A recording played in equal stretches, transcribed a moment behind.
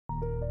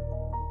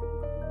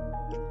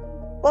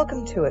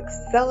Welcome to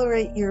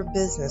Accelerate Your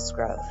Business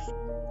Growth,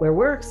 where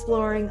we're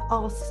exploring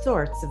all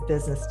sorts of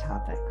business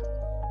topics.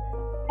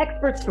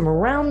 Experts from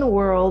around the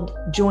world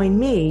join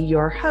me,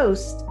 your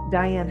host,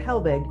 Diane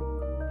Helbig,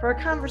 for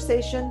a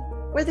conversation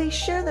where they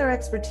share their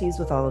expertise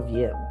with all of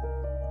you.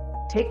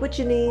 Take what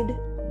you need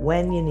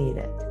when you need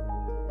it.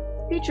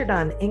 Featured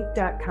on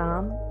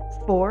Inc.com,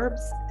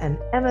 Forbes, and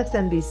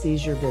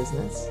MSNBC's Your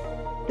Business,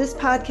 this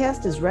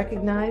podcast is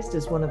recognized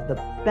as one of the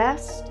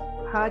best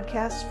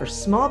podcasts for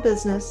small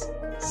business,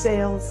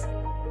 sales,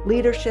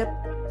 leadership,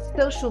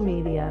 social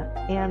media,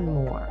 and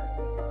more.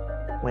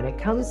 When it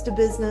comes to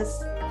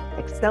business,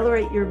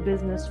 Accelerate Your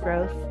Business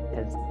Growth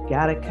has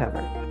got it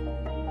covered.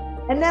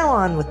 And now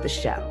on with the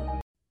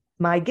show.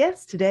 My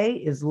guest today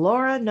is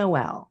Laura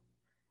Noel.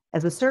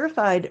 As a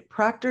certified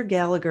Procter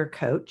Gallagher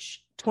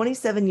coach,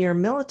 27-year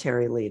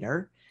military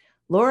leader,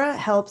 Laura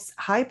helps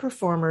high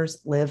performers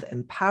live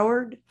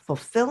empowered,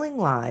 fulfilling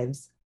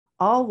lives,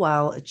 all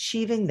while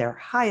achieving their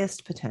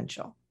highest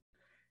potential.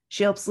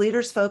 She helps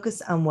leaders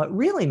focus on what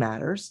really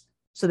matters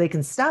so they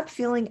can stop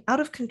feeling out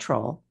of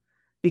control,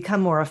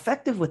 become more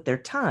effective with their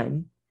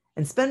time,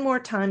 and spend more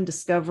time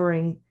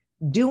discovering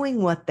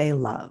doing what they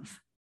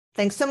love.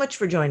 Thanks so much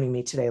for joining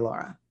me today,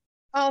 Laura.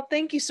 Oh,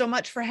 thank you so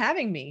much for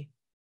having me.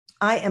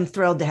 I am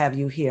thrilled to have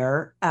you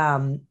here.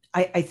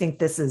 I think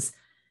this is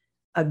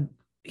a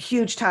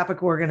huge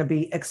topic we're going to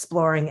be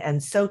exploring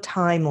and so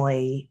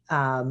timely,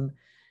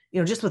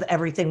 just with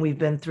everything we've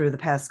been through the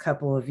past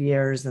couple of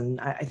years.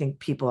 And I think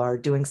people are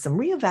doing some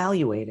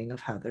reevaluating of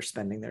how they're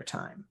spending their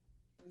time.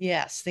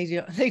 Yes, they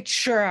do. They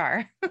sure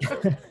are.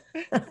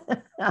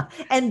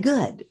 And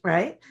good,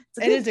 right?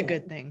 It is a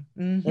good thing.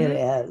 Mm-hmm. It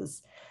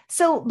is.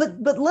 So,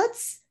 but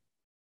let's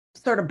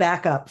sort of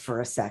back up for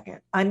a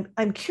second.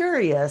 I'm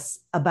curious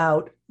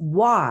about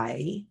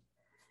why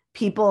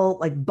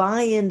people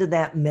buy into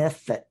that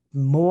myth that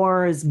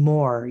more is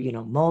more,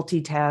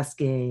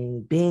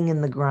 multitasking, being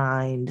in the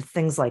grind,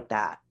 things like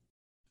that.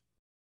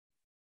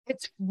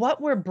 It's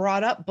what we're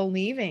brought up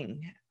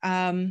believing.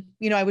 I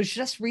was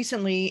just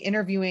recently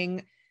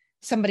interviewing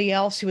somebody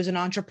else who was an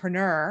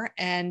entrepreneur,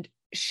 and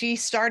she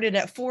started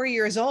at 4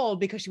 years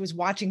old because she was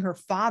watching her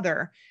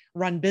father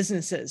run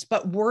businesses,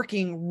 but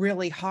working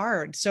really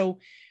hard. So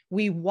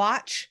we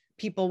watch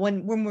people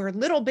when we're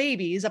little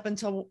babies up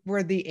until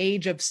we're the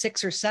age of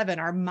 6 or 7,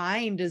 our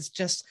mind is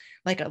just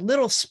like a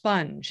little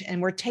sponge,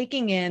 and we're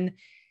taking in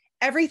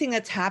everything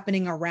that's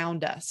happening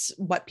around us,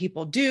 what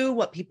people do,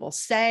 what people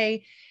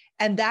say,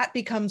 and that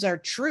becomes our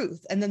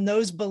truth. And then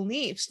those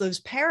beliefs, those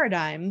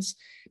paradigms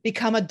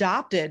become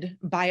adopted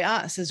by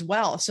us as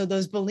well. So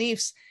those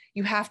beliefs,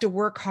 you have to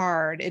work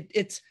hard.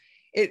 It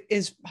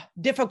is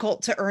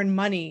difficult to earn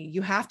money.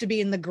 You have to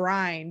be in the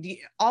grind.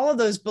 All of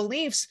those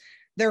beliefs,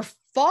 they're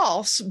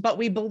false, but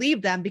we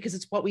believe them because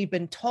it's what we've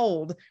been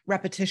told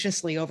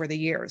repetitiously over the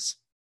years.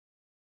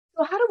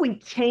 So how do we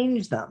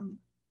change them?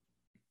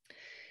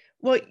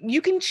 Well,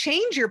 you can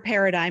change your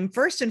paradigm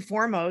first and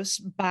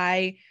foremost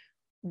by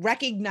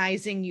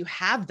recognizing you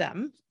have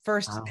them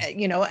first,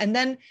 Wow. And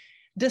then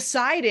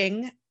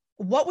deciding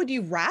what would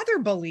you rather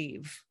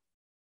believe?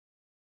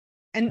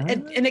 And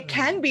it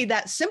can be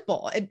that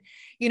simple.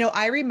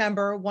 I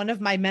remember one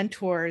of my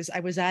mentors, I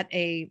was at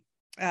a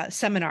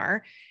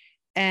seminar,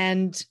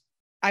 and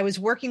I was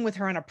working with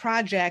her on a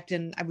project,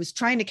 and I was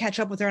trying to catch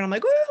up with her, and I'm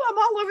like, oh, I'm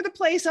all over the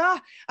place.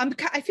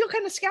 I feel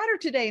kind of scattered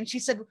today. And she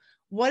said,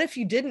 what if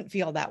you didn't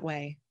feel that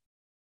way?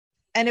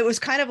 And it was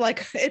kind of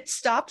like, it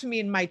stopped me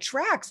in my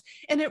tracks.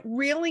 And it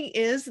really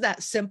is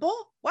that simple.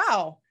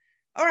 Wow.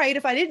 All right.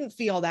 If I didn't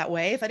feel that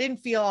way, if I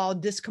didn't feel all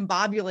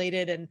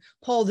discombobulated and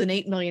pulled in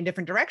 8 million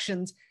different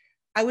directions,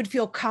 I would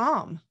feel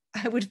calm.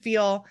 I would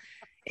feel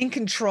in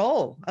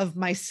control of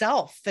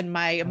myself and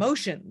my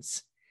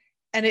emotions.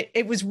 And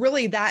it was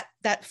really that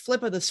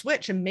flip of the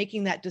switch and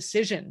making that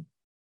decision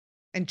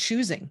and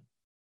choosing.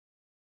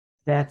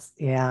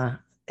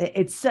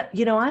 It's, I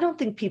don't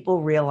think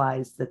people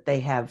realize that they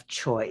have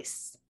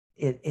choice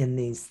in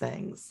these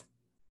things.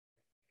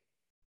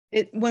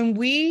 When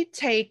we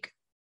take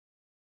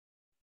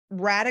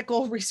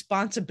radical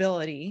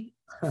responsibility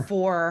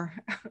for,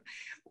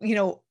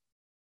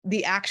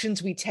 the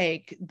actions we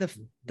take,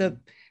 the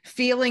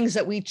feelings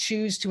that we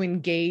choose to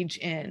engage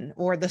in,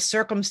 or the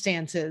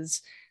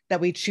circumstances that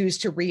we choose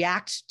to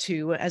react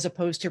to as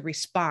opposed to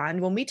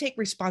respond, when we take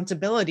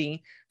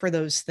responsibility for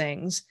those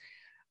things,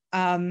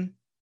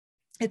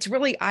 it's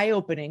really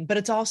eye-opening, but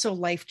it's also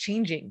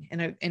life-changing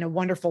in a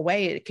wonderful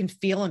way. It can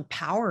feel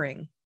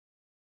empowering.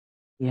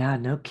 Yeah,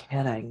 no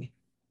kidding.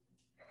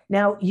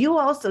 Now, you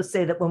also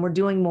say that when we're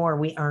doing more,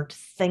 we aren't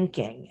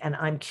thinking. And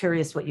I'm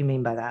curious what you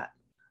mean by that.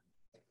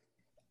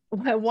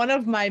 One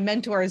of my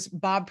mentors,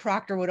 Bob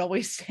Proctor, would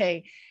always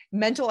say,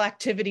 mental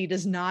activity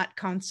does not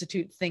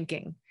constitute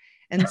thinking.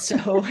 And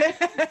so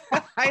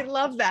I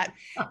love that.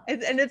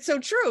 And it's so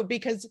true,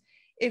 because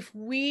if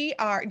we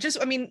are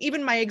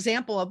even my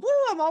example of,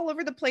 I'm all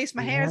over the place,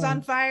 my hair's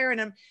on fire,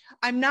 and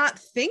I'm not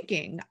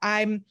thinking,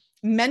 I'm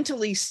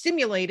mentally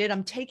stimulated.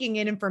 I'm taking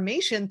in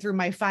information through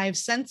my 5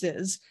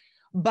 senses.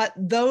 but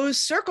those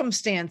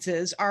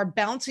circumstances are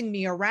bouncing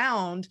me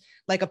around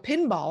like a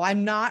pinball.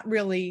 I'm not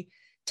really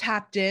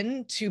tapped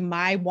in to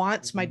my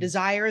wants, my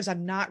desires.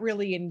 I'm not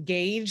really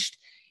engaged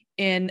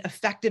in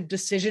effective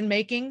decision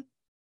making.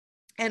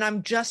 And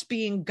I'm just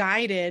being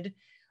guided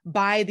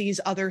by these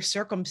other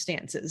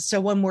circumstances.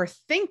 So when we're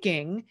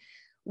thinking,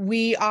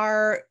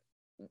 we're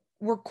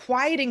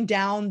quieting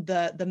down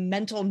the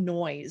mental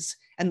noise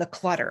and the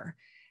clutter,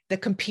 the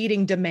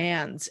competing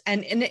demands.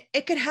 And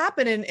it could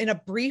happen in a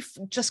brief,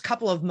 just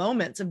couple of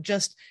moments of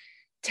just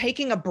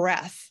taking a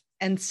breath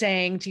and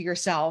saying to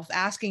yourself,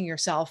 asking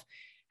yourself,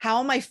 how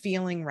am I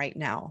feeling right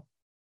now?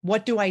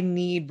 What do I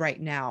need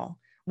right now?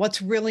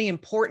 What's really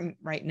important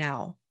right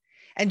now?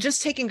 And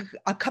just taking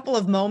a couple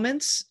of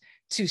moments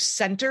to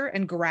center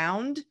and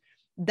ground,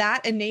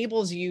 that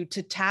enables you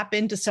to tap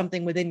into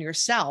something within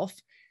yourself,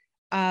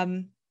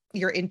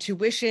 your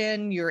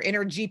intuition, your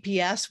inner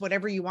GPS,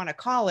 whatever you want to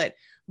call it.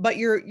 But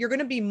you're going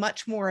to be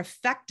much more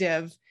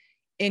effective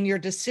in your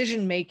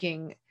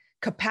decision-making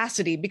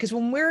capacity, because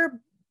when we're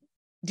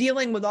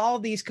dealing with all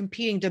these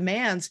competing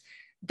demands,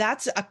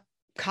 that's a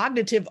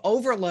cognitive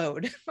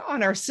overload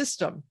on our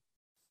system.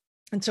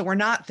 And so we're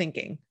not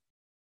thinking.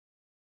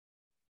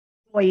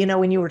 Well,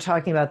 when you were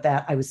talking about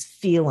that, I was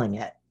feeling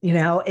it.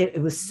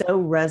 It was so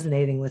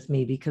resonating with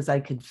me because I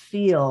could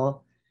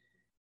feel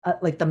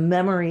like the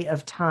memory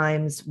of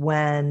times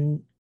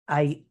when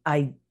I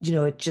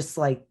it just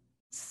like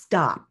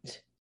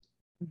stopped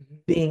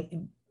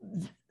being,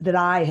 that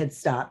I had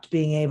stopped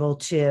being able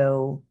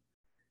to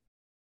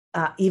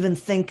even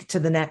think to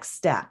the next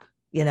step.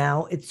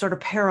 It's sort of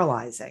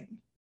paralyzing.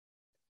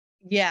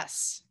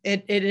 Yes,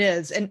 it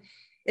is. And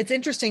it's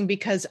interesting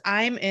because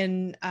I'm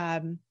in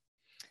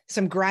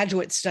some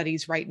graduate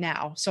studies right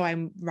now. So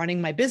I'm running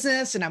my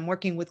business and I'm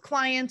working with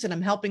clients and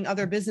I'm helping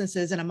other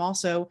businesses. And I'm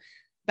also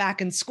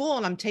back in school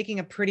and I'm taking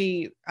a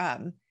pretty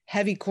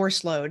heavy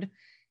course load.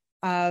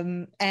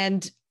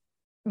 And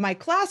my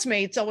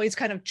classmates always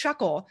kind of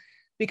chuckle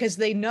because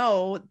they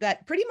know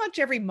that pretty much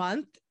every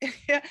month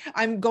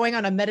I'm going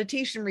on a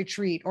meditation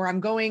retreat, or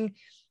I'm going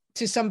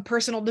to some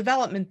personal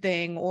development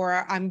thing,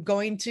 or I'm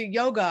going to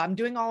yoga. I'm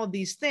doing all of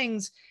these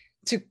things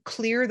to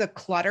clear the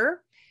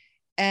clutter.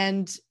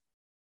 And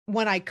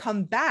when I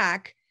come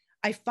back,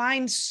 I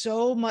find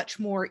so much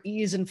more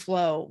ease and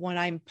flow when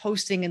I'm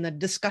posting in the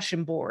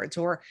discussion boards,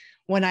 or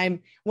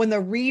when the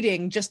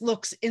reading just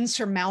looks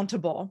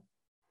insurmountable.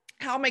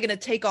 How am I going to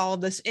take all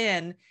of this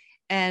in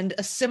and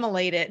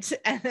assimilate it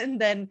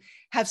and then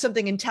have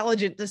something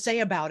intelligent to say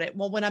about it?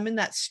 Well, when I'm in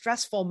that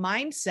stressful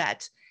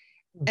mindset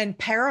and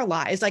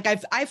paralyzed, like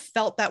I've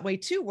felt that way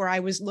too, where I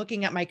was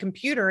looking at my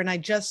computer and I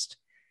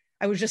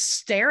was just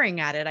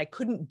staring at it. I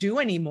couldn't do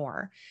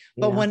anymore.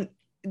 But when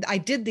I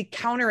did the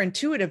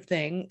counterintuitive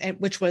thing,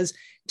 which was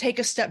take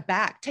a step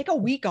back, take a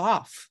week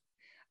off,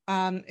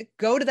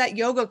 go to that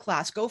yoga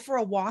class, go for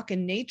a walk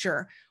in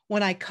nature.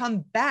 When I come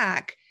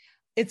back,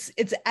 it's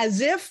as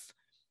if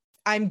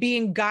I'm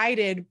being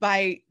guided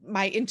by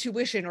my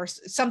intuition or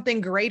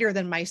something greater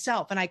than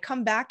myself. And I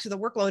come back to the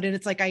workload and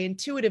it's like I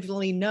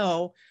intuitively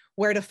know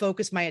where to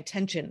focus my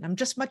attention. I'm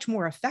just much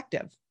more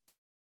effective.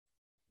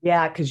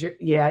 Yeah, because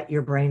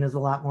your brain is a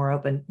lot more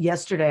open.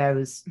 Yesterday, I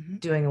was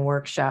doing a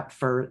workshop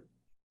for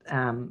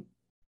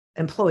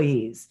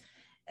employees.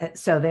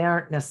 So they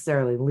aren't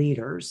necessarily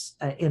leaders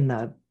in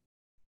the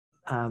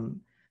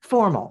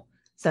formal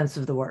sense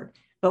of the word.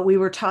 But we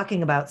were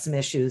talking about some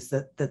issues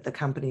that the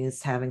company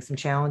is having, some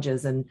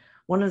challenges. And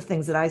one of the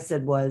things that I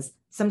said was,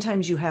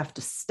 sometimes you have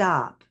to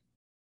stop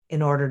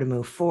in order to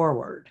move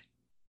forward.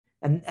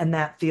 And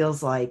that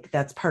feels like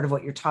that's part of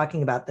what you're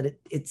talking about, that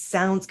it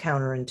sounds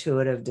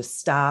counterintuitive to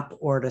stop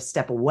or to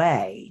step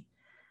away,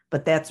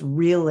 but that's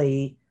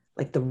really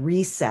like the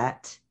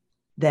reset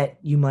that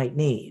you might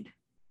need.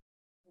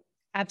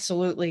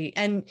 Absolutely.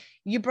 And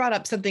you brought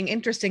up something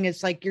interesting.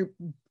 It's like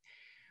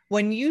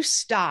when you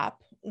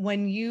stop,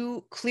 when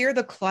you clear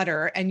the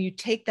clutter and you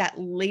take that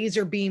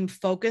laser beam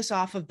focus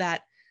off of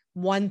that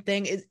one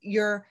thing,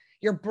 you're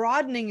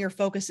broadening your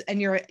focus, and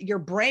your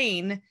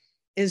brain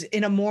is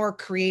in a more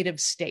creative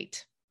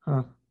state.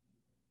 Huh.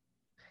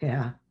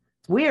 Yeah.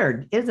 It's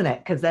weird, isn't it?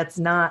 Because that's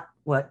not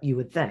what you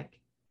would think.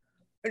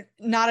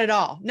 Not at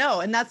all.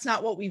 No. And that's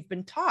not what we've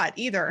been taught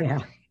either.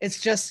 Yeah.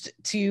 It's just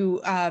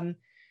to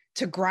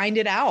grind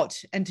it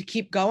out and to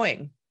keep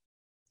going.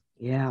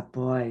 Yeah,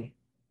 boy.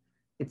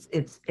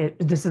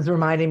 This is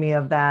reminding me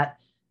of that.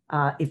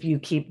 If you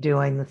keep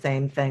doing the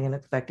same thing and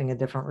expecting a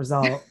different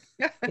result,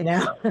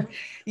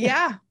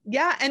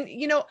 Yeah. And,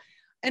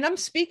 and I'm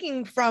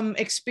speaking from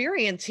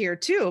experience here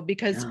too,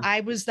 because I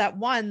was that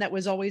one that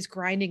was always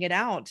grinding it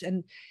out.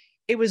 And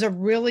it was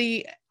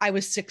I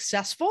was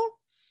successful,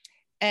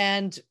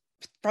 and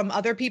from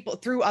other people,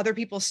 through other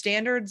people's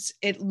standards,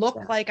 it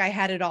looked like I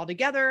had it all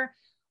together,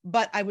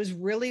 but I was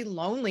really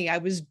lonely. I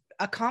was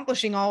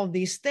accomplishing all of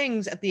these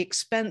things at the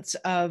expense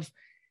of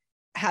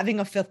having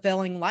a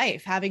fulfilling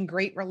life, having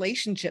great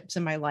relationships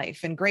in my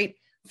life and great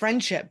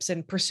friendships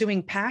and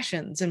pursuing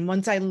passions. And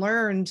once I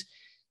learned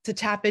to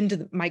tap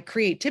into my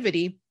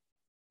creativity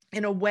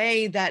in a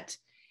way that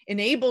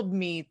enabled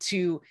me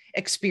to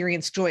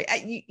experience joy.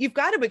 You've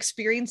got to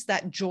experience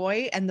that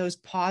joy and those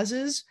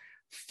pauses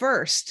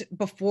first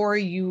before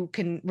you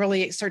can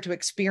really start to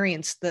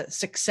experience the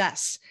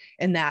success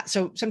in that.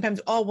 So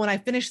sometimes, when I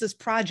finish this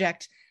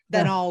project,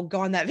 then I'll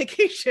go on that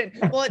vacation.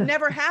 Well, it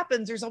never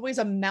happens. There's always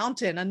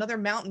another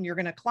mountain you're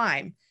going to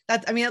climb.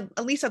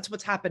 At least that's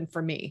what's happened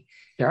for me.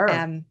 Sure.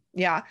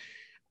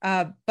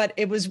 But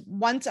it was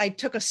once I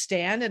took a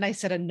stand and I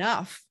said,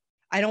 enough.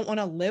 I don't want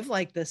to live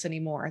like this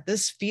anymore.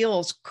 This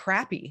feels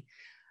crappy.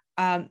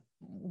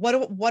 What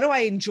do I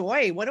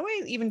enjoy? What do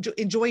I even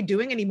enjoy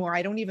doing anymore?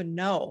 I don't even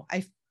know.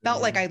 I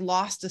felt like I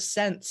lost a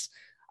sense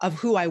of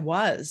who I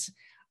was.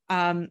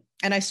 And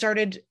I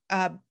started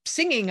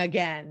singing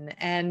again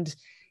and,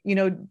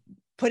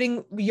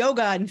 putting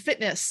yoga and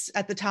fitness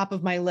at the top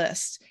of my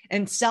list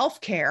and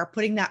self-care,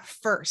 putting that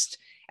first.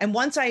 And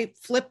once I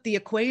flipped the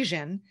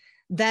equation,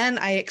 then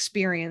I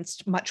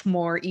experienced much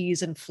more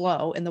ease and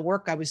flow in the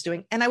work I was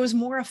doing, and I was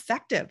more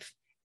effective.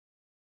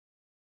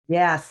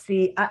 Yeah,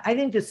 see, I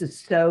think this is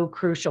so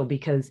crucial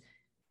because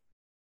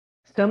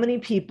so many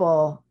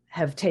people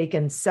have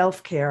taken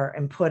self-care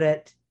and put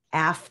it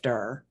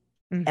after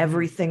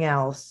everything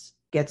else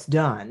gets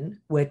done,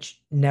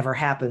 which never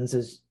happens,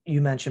 as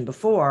you mentioned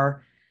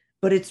before,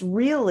 but it's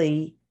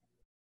really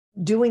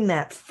doing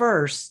that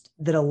first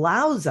that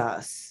allows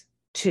us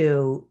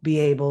to be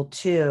able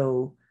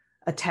to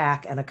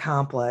attack and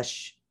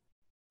accomplish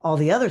all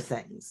the other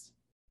things.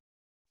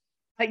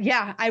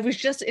 I was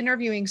just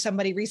interviewing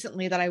somebody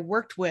recently that I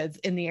worked with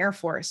in the Air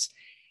Force.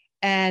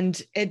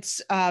 And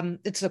it's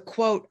a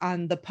quote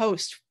on the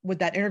post with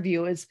that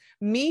interview is,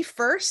 "Me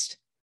first,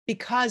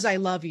 because I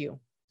love you."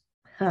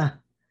 Huh.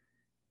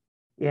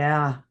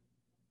 Yeah,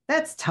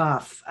 that's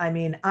tough.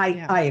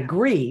 I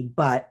agree,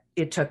 but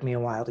it took me a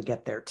while to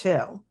get there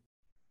too.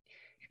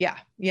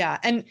 Yeah.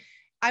 And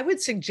I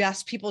would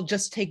suggest people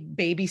just take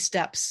baby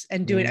steps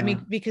and do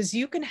it. Because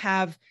you can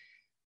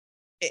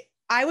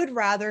I would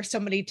rather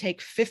somebody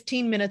take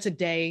 15 minutes a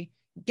day,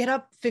 get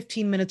up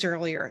 15 minutes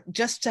earlier,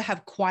 just to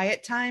have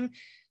quiet time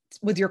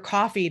with your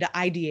coffee to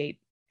ideate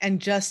and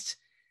just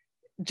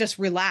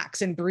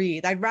relax and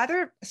breathe. I'd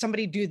rather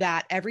somebody do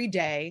that every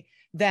day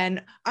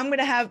than I'm going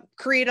to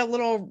create a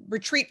little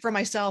retreat for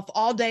myself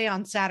all day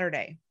on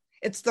Saturday.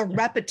 It's the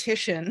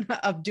repetition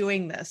of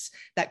doing this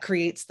that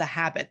creates the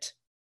habit.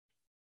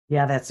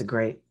 Yeah, that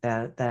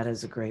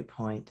is a great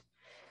point.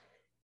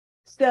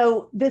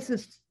 So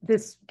this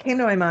came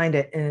to my mind,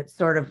 and it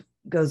sort of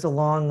goes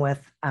along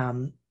with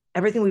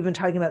everything we've been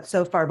talking about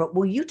so far, but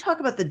will you talk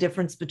about the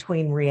difference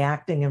between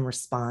reacting and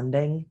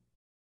responding?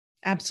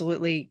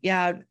 Absolutely.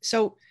 Yeah.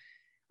 So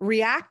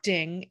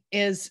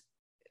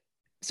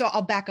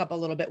I'll back up a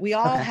little bit. We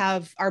all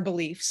have our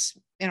beliefs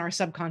in our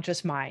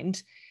subconscious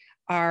mind,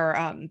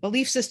 our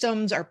belief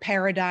systems, our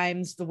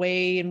paradigms, the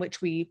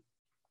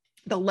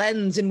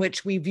lens in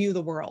which we view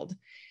the world.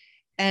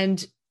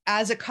 And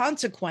as a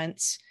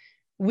consequence,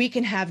 we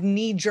can have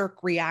knee-jerk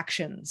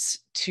reactions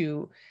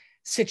to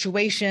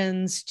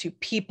situations, to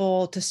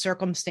people, to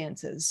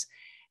circumstances.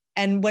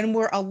 And when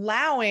we're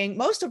allowing,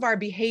 most of our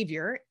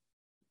behavior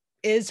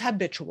is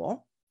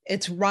habitual.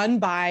 It's run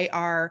by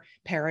our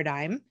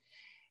paradigm.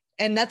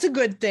 And that's a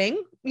good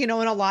thing, in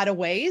a lot of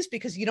ways,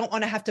 because you don't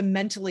want to have to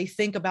mentally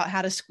think about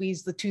how to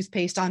squeeze the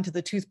toothpaste onto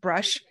the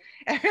toothbrush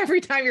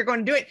every time you're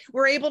going to do it.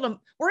 We're able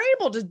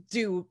to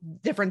do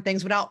different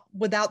things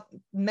without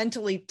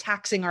mentally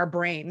taxing our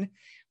brain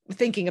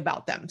thinking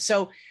about them.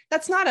 So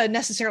that's not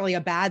necessarily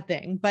a bad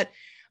thing, but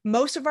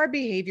most of our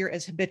behavior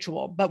is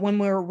habitual. But when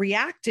we're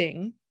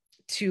reacting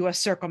to a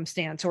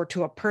circumstance or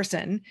to a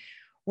person,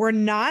 we're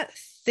not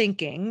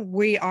thinking,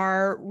 we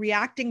are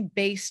reacting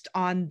based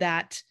on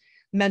that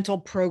mental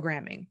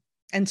programming.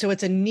 And so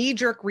it's a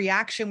knee-jerk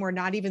reaction. We're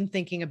not even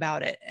thinking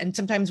about it. And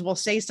sometimes we'll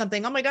say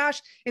something, "Oh my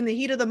gosh, in the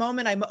heat of the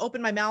moment, I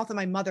opened my mouth and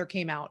my mother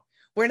came out.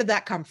 Where did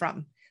that come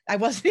from?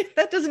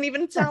 That doesn't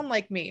even sound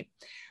like me."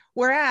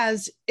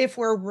 Whereas if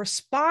we're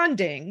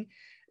responding,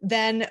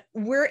 then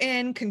we're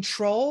in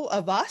control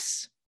of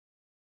us,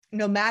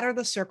 no matter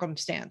the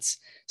circumstance.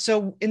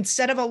 So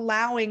instead of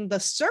allowing the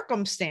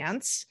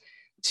circumstance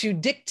to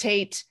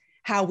dictate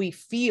how we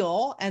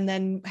feel and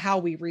then how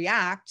we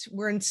react,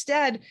 we're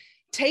instead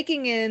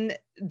taking in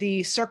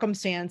the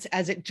circumstance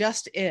as it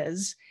just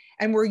is.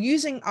 And we're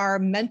using our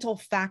mental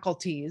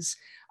faculties,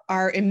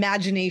 our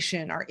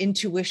imagination, our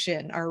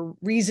intuition, our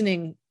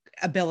reasoning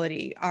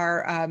ability,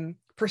 our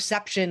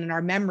perception and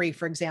our memory,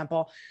 for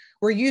example.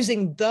 We're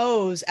using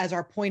those as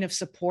our point of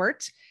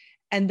support.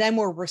 And then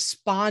we're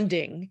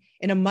responding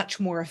in a much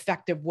more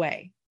effective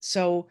way.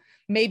 So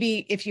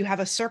maybe if you have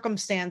a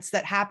circumstance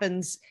that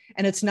happens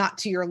and it's not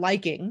to your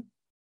liking,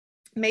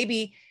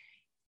 maybe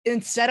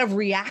instead of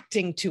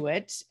reacting to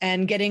it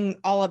and getting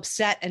all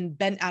upset and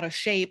bent out of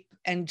shape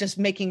and just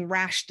making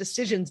rash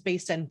decisions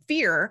based on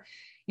fear,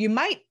 you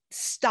might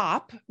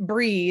stop,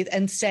 breathe,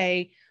 and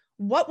say,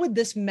 what would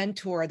this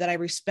mentor that I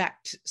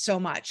respect so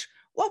much,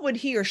 what would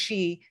he or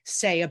she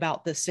say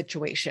about this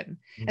situation?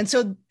 Mm-hmm. And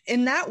so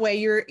in that way,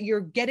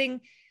 you're getting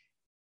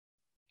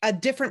a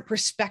different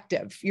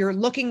perspective. You're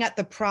looking at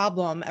the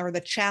problem or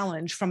the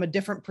challenge from a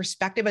different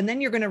perspective, and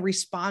then you're going to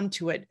respond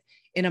to it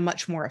in a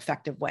much more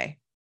effective way.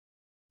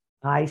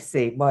 I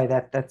see. Boy,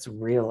 that's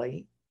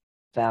really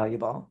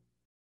valuable.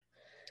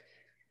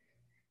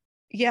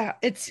 Yeah,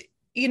 it's,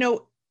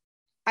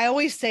 I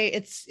always say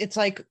it's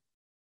like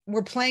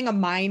we're playing a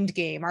mind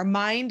game. Our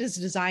mind is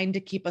designed to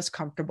keep us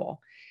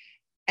comfortable.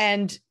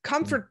 And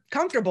comfort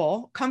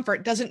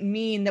doesn't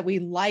mean that we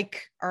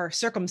like our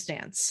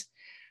circumstance.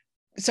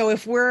 So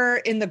if we're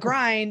in the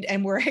grind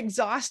and we're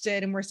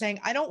exhausted and we're saying,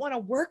 I don't want to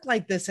work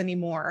like this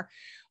anymore,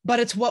 but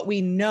it's what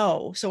we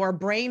know. So our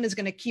brain is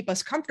going to keep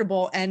us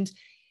comfortable. And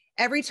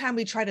every time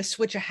we try to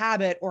switch a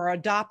habit or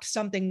adopt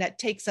something that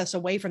takes us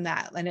away from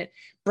that, and it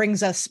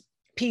brings us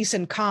peace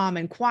and calm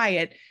and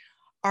quiet,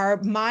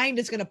 our mind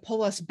is going to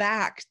pull us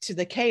back to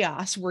the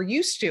chaos we're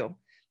used to,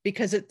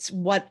 because it's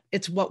what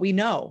we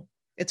know.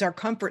 It's our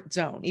comfort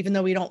zone, even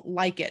though we don't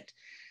like it.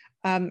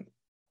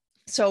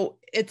 So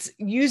it's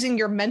using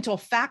your mental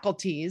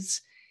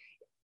faculties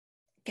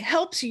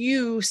helps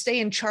you stay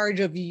in charge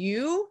of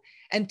you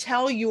and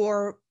tell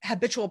your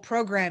habitual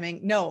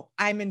programming, no,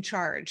 I'm in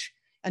charge.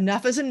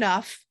 Enough is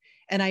enough.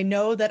 And I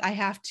know that I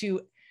have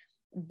to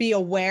be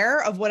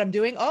aware of what I'm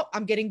doing. Oh,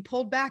 I'm getting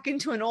pulled back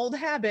into an old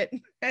habit.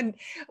 And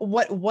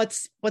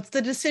what's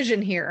the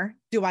decision here?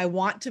 Do I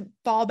want to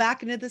fall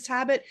back into this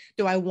habit?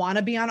 Do I want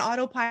to be on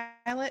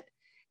autopilot?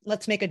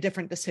 Let's make a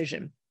different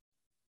decision.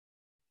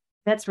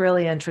 That's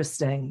really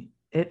interesting.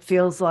 It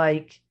feels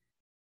like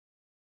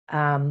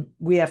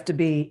we have to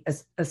be,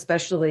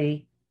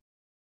 especially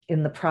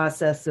in the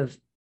process of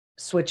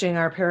switching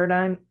our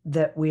paradigm,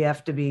 that we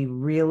have to be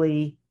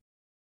really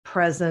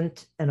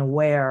present and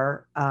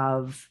aware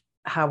of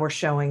how we're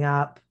showing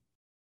up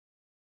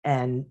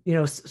and,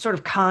 sort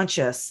of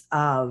conscious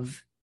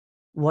of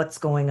what's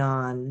going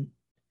on.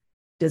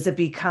 Does it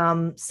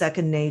become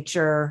second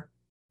nature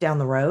down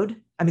the road?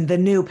 I mean, the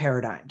new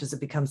paradigm, does it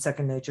become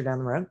second nature down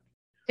the road?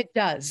 It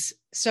does.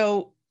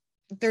 So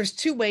there's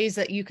two ways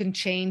that you can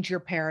change your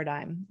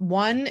paradigm.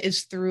 One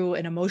is through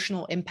an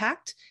emotional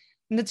impact.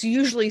 And that's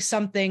usually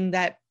something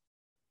that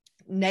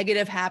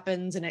negative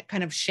happens and it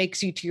kind of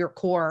shakes you to your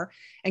core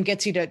and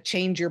gets you to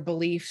change your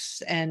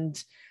beliefs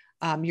and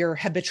your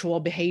habitual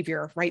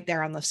behavior right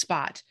there on the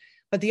spot.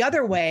 But the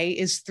other way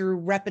is through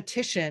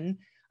repetition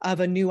of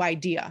a new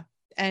idea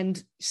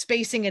and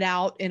spacing it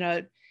out in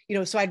a,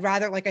 so I'd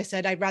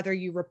rather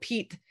you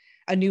repeat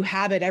a new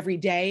habit every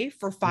day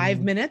for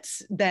 5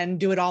 minutes than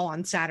do it all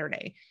on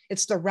Saturday.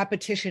 It's the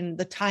repetition,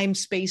 the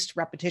time-spaced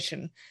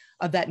repetition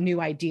of that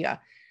new idea.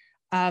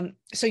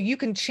 So you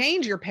can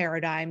change your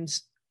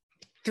paradigms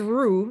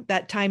through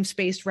that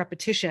time-spaced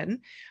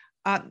repetition,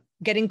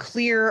 getting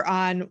clear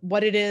on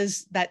what it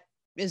is that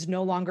is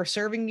no longer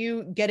serving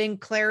you, getting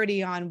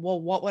clarity on,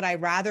 well, what would I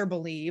rather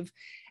believe?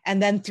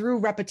 And then through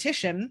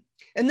repetition,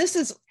 and this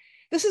is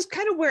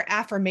kind of where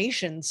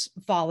affirmations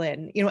fall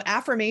in.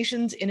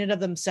 Affirmations in and of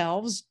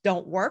themselves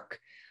don't work,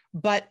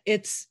 but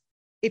it's,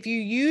 if you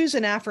use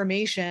an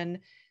affirmation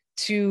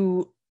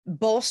to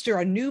bolster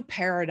a new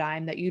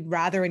paradigm that you'd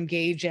rather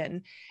engage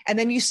in, and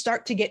then you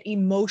start to get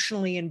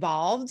emotionally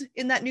involved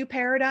in that new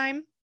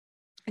paradigm,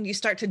 and you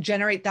start to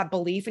generate that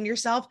belief in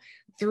yourself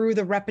through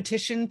the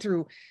repetition,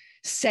 through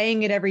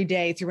saying it every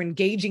day, through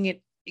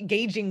engaging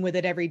with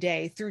it every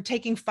day, through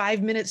taking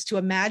 5 minutes to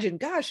imagine,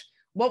 gosh,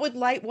 what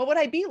would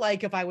I be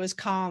like if I was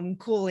calm,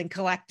 cool, and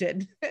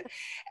collected?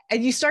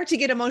 And you start to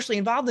get emotionally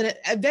involved in it.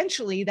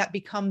 Eventually that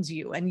becomes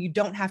you, and you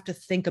don't have to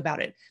think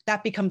about it.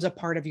 That becomes a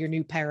part of your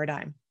new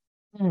paradigm.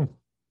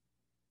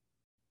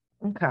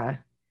 Okay.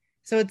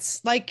 So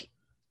it's like,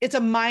 it's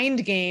a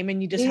mind game,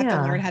 and you just have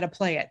to learn how to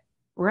play it.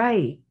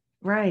 Right.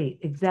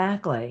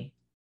 Exactly.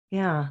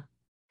 Yeah.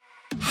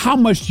 How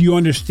much do you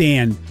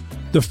understand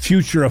the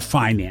future of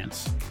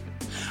finance?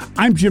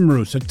 I'm Jim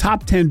Roos, a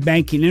top 10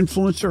 banking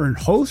influencer and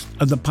host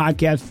of the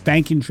podcast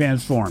Banking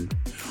Transformed,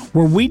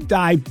 where we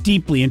dive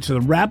deeply into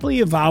the rapidly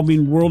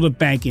evolving world of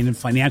banking and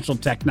financial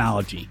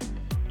technology.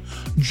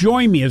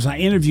 Join me as I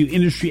interview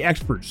industry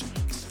experts,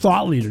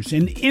 thought leaders,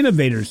 and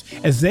innovators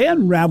as they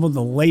unravel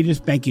the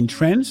latest banking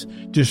trends,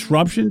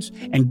 disruptions,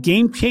 and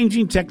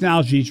game-changing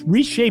technologies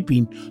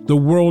reshaping the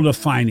world of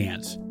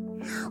finance.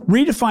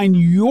 Redefine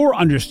your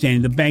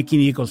understanding of the banking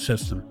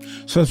ecosystem.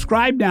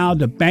 Subscribe now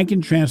to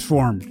Banking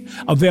Transformed,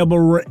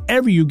 available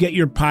wherever you get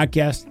your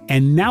podcast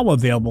and now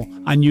available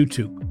on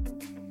YouTube.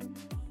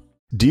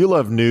 Do you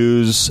love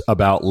news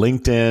about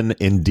LinkedIn,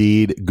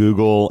 Indeed,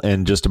 Google,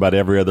 and just about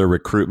every other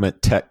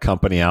recruitment tech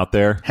company out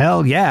there?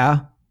 Hell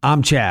yeah.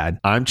 I'm Chad.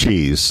 I'm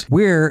Cheese.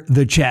 We're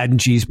the Chad and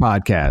Cheese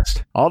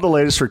Podcast. All the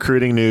latest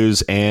recruiting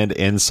news and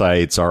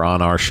insights are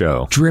on our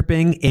show,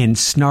 dripping in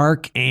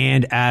snark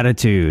and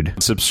attitude.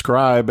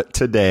 Subscribe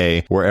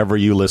today wherever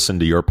you listen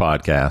to your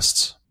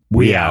podcasts.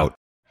 We out.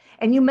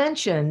 And you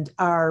mentioned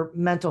our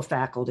mental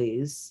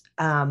faculties.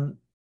 How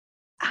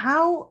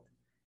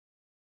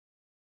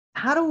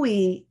do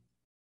we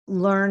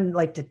learn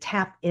to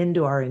tap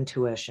into our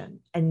intuition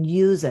and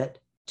use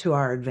it to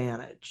our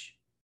advantage?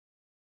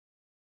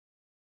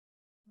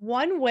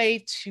 One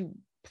way to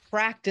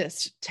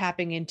practice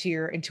tapping into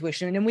your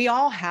intuition, and we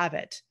all have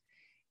it.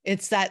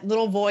 It's that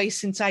little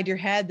voice inside your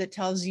head that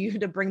tells you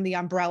to bring the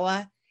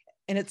umbrella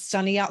and it's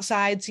sunny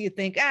outside. So you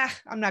think,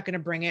 I'm not going to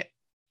bring it.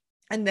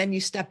 And then you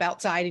step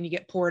outside and you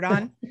get poured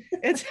on.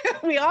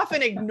 We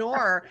often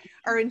ignore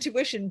our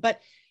intuition,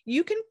 but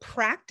you can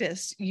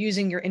practice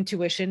using your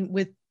intuition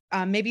with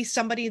maybe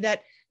somebody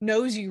that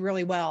knows you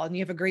really well and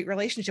you have a great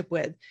relationship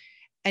with.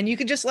 And you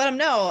can just let them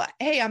know,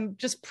 hey, I'm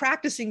just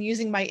practicing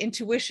using my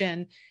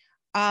intuition.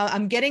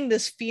 I'm getting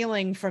this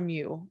feeling from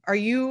you. Are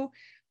you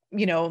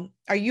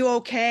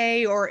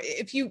okay? Or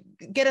if you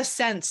get a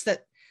sense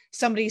that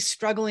somebody's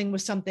struggling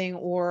with something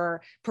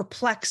or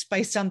perplexed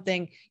by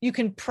something, you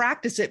can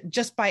practice it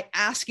just by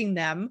asking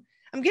them,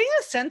 I'm getting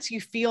a sense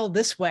you feel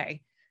this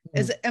way.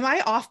 Am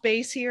I off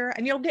base here?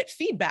 And you'll get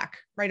feedback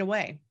right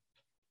away.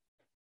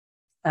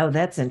 Oh,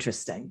 that's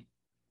interesting.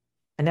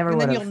 I never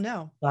would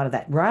have thought of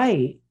that.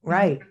 Right.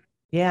 Mm-hmm.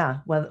 Yeah.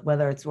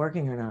 Whether it's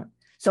working or not.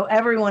 So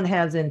everyone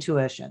has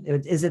intuition.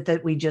 Is it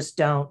that we just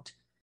don't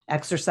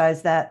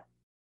exercise that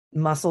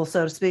muscle,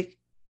 so to speak?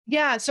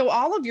 Yeah. So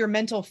all of your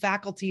mental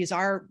faculties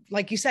are,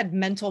 like you said,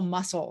 mental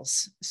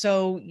muscles.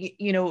 So,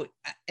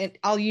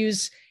 I'll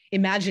use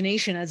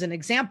imagination as an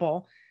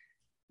example.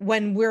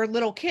 When we're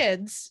little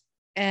kids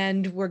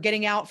and we're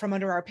getting out from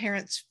under our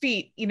parents'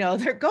 feet,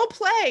 they're go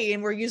play,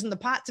 and we're using the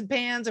pots and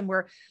pans and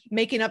we're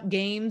making up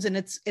games, and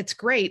it's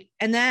great.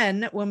 And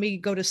then when we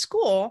go to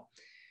school,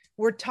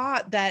 we're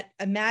taught that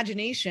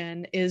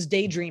imagination is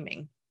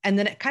daydreaming. And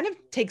then it kind of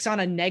takes on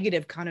a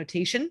negative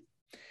connotation.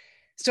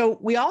 So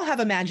we all have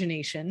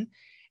imagination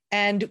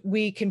and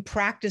we can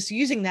practice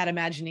using that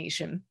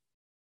imagination,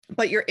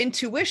 but your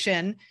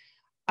intuition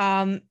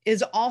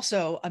is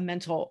also a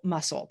mental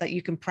muscle that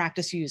you can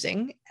practice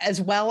using, as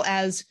well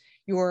as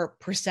your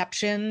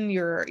perception,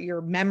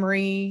 your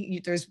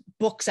memory. There's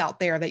books out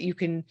there that you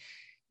can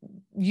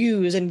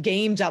use and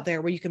games out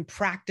there where you can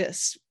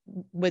practice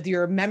with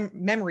your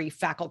memory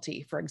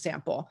faculty, for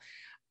example.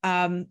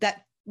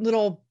 That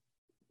little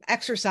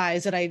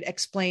exercise that I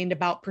explained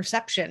about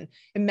perception,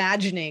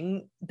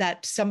 imagining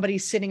that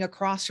somebody's sitting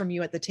across from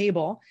you at the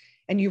table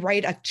and you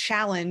write a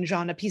challenge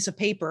on a piece of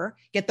paper,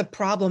 get the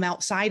problem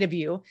outside of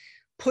you,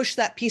 push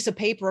that piece of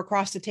paper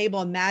across the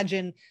table,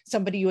 imagine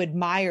somebody you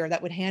admire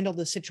that would handle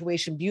the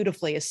situation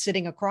beautifully is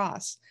sitting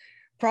across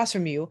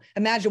from you,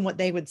 imagine what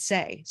they would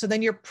say. So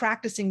then you're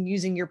practicing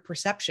using your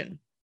perception.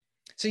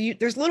 So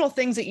there's little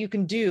things that you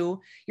can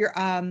do.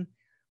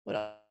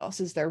 What else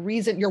is there?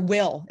 Your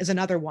will is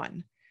another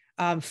one.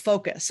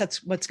 Focus.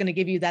 That's what's going to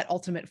give you that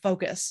ultimate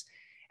focus.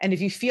 And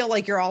if you feel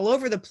like you're all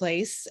over the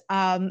place,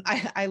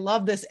 I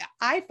love this.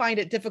 I find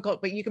it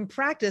difficult, but you can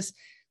practice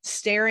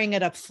staring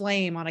at a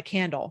flame on a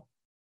candle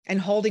and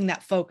holding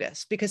that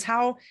focus, because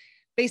how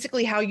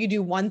you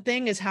do one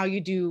thing is how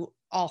you do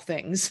all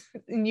things.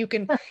 And you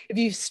can, if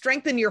you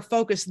strengthen your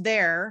focus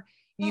there,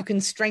 you can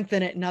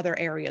strengthen it in other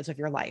areas of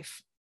your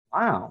life.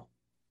 Wow.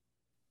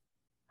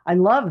 I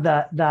love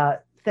the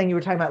thing you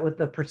were talking about with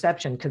the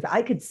perception, because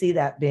I could see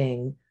that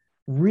being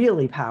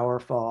really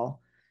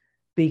powerful,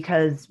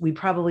 because we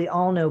probably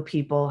all know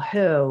people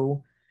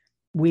who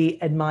we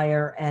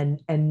admire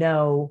and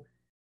know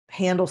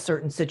handle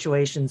certain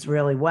situations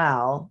really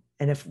well.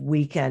 And if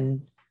we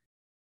can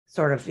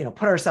sort of,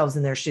 put ourselves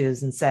in their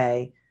shoes and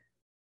say,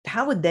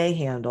 how would they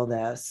handle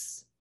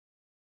this?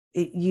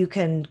 You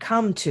can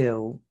come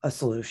to a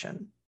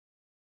solution.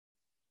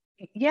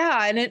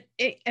 Yeah. And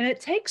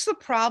it takes the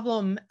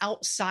problem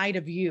outside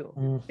of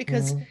you,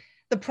 because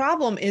the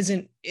problem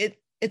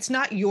it's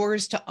not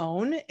yours to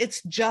own.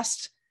 It's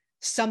just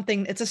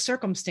something, it's a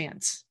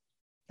circumstance.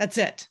 That's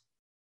it.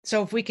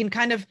 So if we can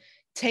kind of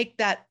take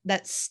that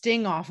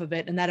sting off of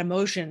it and that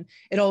emotion,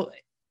 it'll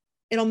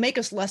make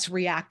us less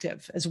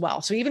reactive as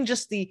well. So even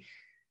just the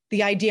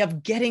idea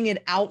of getting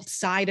it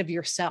outside of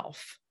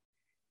yourself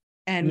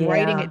and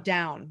writing it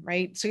down,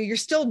 right? So you're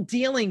still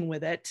dealing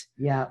with it.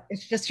 Yeah.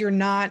 It's just, you're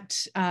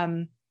not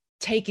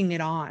taking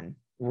it on.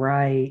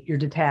 Right. You're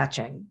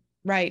detaching.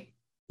 Right.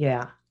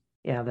 Yeah.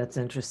 Yeah. That's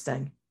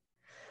interesting.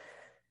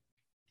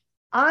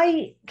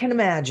 I can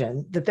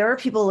imagine that there are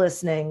people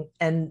listening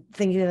and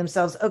thinking to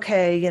themselves,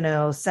 okay,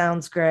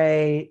 sounds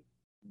great,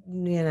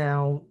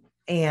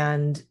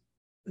 and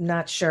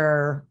not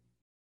sure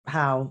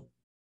how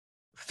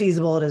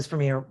feasible it is for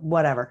me or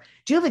whatever.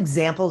 Do you have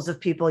examples of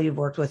people you've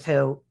worked with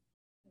who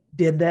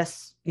did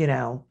this? They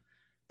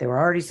were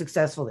already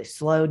successful. They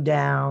slowed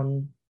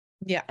down.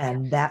 Yeah.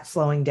 And that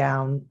slowing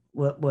down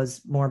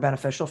was more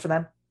beneficial for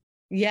them?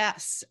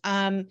 Yes.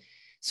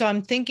 So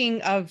I'm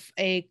thinking of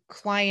a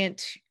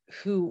client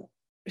who,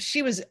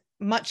 she was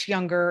much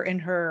younger, in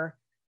her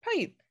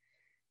probably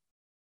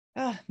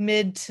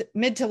mid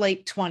to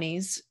late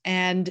 20s.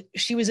 And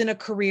she was in a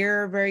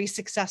career, very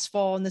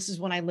successful. And this is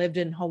when I lived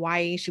in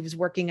Hawaii. She was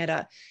working at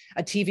a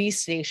TV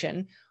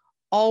station,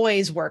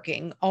 always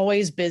working,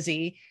 always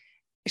busy.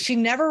 She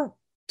never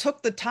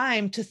took the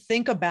time to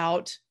think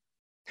about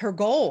her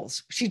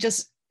goals.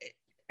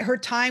 Her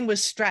time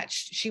was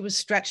stretched. She was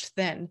stretched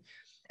thin.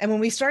 And when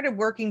we started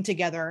working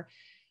together,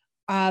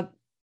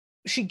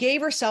 she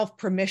gave herself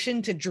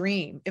permission to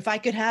dream. If I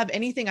could have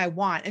anything I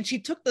want, and she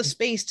took the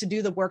space to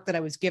do the work that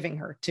I was giving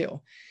her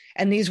too.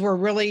 And these were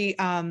really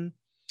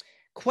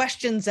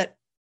questions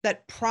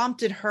that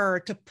prompted her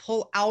to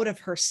pull out of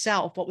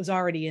herself what was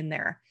already in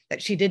there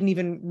that she didn't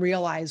even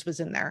realize was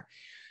in there.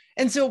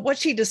 And so what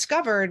she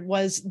discovered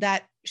was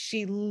that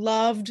she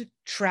loved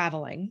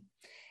traveling,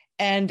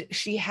 and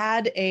she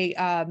had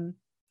a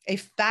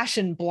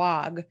fashion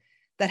blog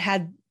that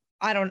had,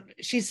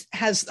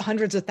 has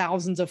hundreds of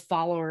thousands of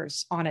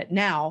followers on it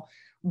now,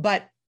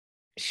 but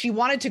she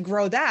wanted to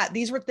grow that.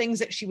 These were things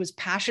that she was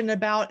passionate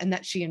about and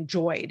that she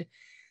enjoyed.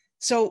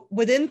 So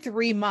within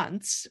 3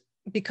 months,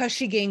 because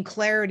she gained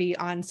clarity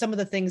on some of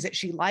the things that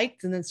she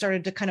liked, and then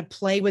started to kind of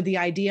play with the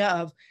idea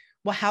of,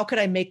 well, how could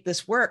I make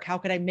this work? How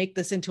could I make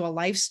this into a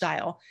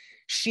lifestyle?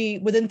 She,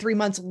 within 3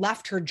 months,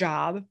 left her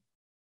job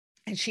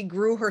and she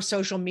grew her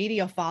social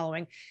media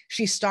following.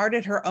 She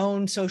started her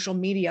own social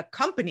media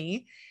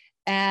company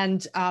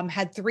and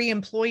had 3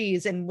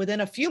 employees, and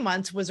within a few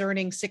months was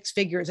earning 6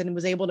 figures and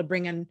was able to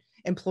bring in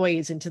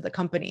employees into the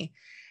company.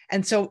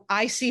 And so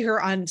I see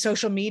her on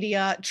social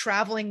media,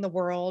 traveling the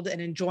world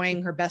and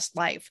enjoying her best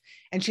life.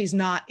 And she's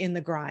not in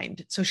the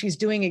grind. So she's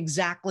doing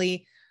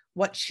exactly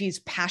what she's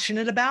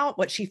passionate about,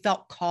 what she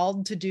felt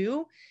called to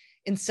do,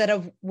 instead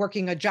of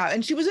working a job.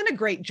 And she was in a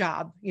great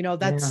job.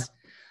 That's,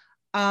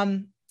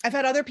 I've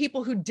had other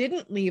people who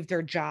didn't leave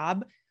their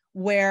job,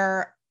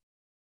 where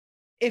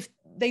if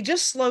they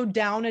just slowed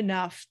down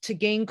enough to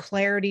gain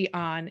clarity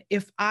on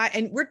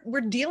and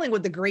we're dealing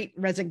with the great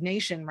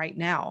resignation right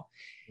now.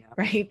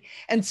 Right.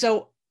 And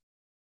so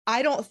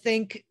I don't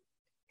think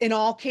in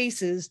all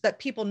cases that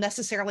people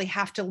necessarily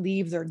have to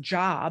leave their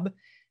job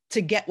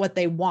to get what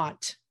they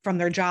want from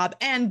their job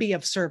and be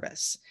of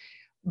service.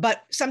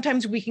 But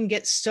sometimes we can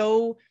get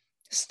so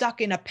stuck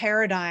in a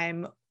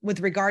paradigm with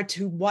regard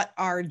to what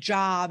our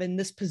job in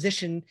this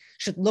position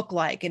should look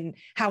like and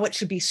how it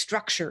should be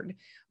structured.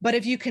 But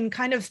if you can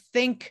kind of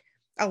think,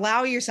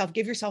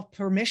 give yourself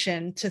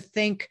permission to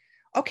think,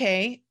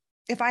 okay,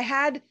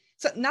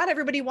 so not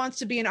everybody wants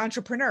to be an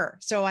entrepreneur.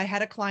 So I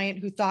had a client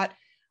who thought,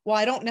 well,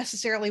 I don't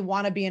necessarily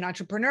want to be an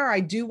entrepreneur. I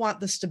do want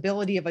the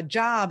stability of a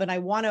job, and I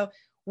want to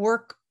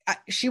work.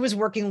 She was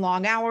working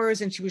long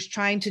hours and she was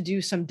trying to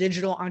do some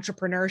digital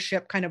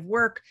entrepreneurship kind of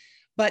work.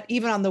 But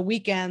even on the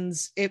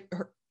weekends,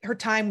 her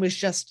time was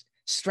just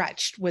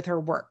stretched with her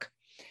work.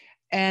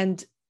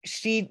 And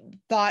she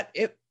thought,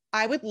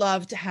 I would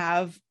love to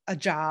have a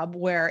job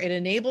where it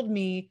enabled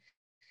me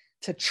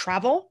to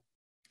travel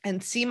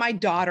and see my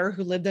daughter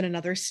who lived in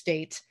another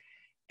state,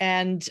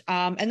 and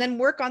then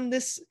work on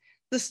this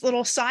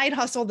little side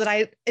hustle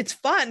that it's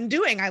fun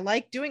doing. I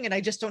like doing it.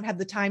 I just don't have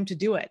the time to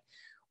do it.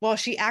 Well,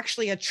 she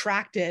actually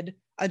attracted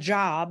a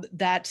job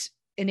that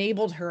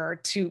enabled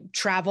her to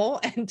travel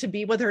and to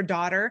be with her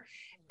daughter.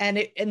 And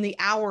the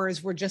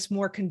hours were just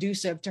more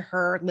conducive to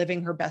her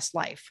living her best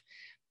life.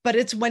 But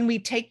it's when we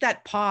take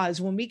that pause,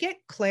 when we get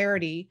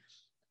clarity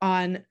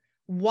on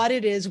what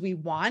it is we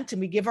want, and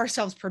we give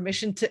ourselves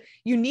permission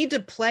you need to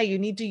play, you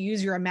need to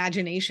use your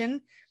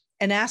imagination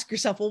and ask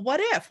yourself, well, what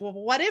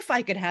if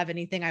I could have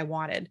anything I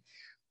wanted?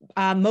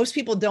 Most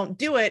people don't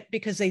do it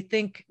because they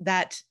think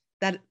that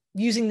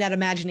using that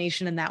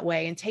imagination in that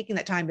way and taking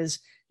that time is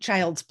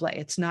child's play.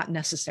 It's not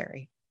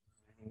necessary.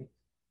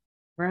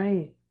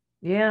 Right.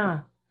 Yeah.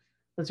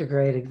 Those are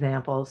great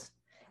examples.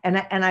 And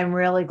I'm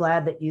really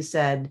glad that you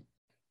said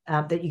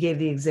that you gave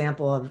the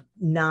example of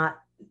not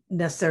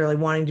necessarily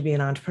wanting to be an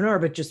entrepreneur,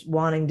 but just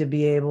wanting to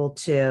be able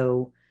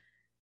to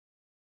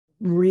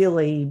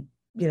really,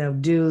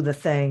 do the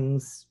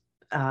things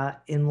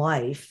in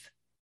life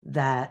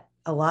that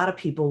a lot of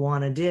people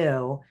want to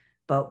do.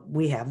 But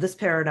we have this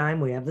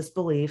paradigm, we have this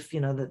belief,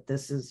 that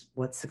this is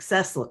what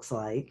success looks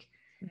like.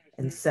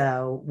 And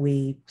so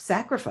we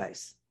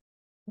sacrifice.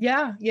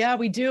 Yeah,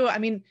 we do. I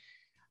mean,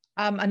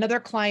 another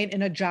client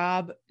in a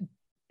job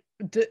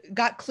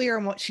got clear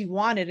on what she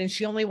wanted, and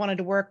she only wanted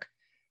to work.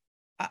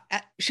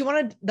 She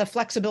wanted the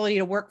flexibility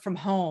to work from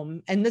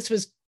home. And this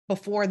was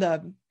before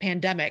the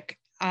pandemic.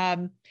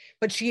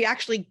 But she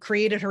actually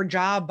created her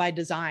job by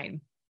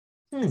design.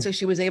 And so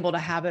she was able to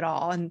have it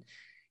all. And,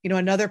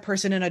 another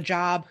person in a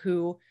job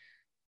who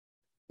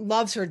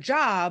loves her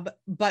job,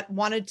 but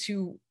wanted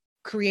to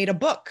create a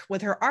book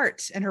with her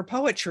art and her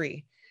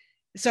poetry.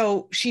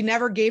 So she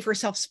never gave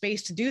herself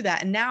space to do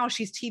that. And now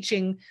she's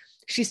taking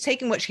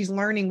what she's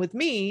learning with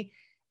me,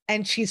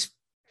 and she's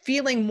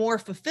feeling more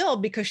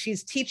fulfilled because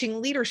she's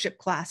teaching leadership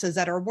classes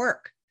at her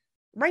work,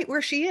 right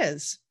where she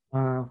is.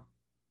 Wow.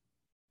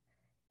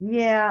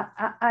 Yeah,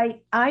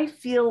 I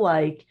feel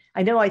like,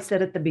 I know I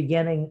said at the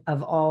beginning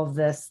of all of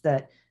this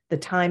that the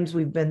times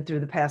we've been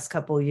through the past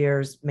couple of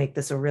years make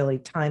this a really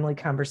timely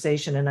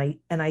conversation.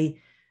 And I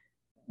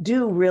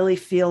do really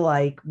feel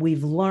like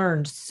we've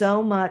learned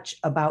so much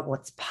about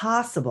what's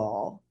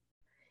possible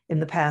in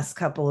the past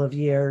couple of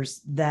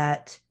years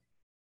that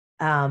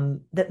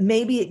that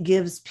maybe it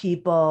gives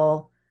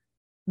people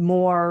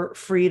more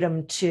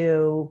freedom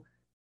to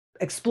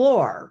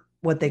explore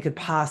what they could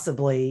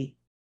possibly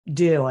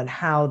do and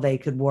how they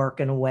could work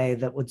in a way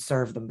that would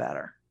serve them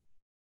better.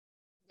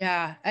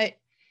 Yeah.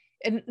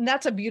 And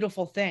that's a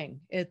beautiful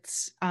thing.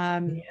 It's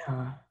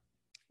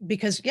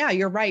because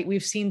you're right.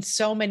 We've seen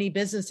so many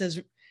businesses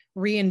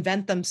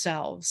reinvent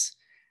themselves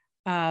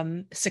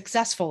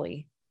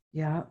successfully.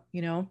 Yeah.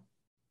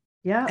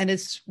 Yeah. And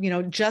it's,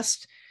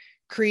 just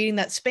creating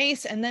that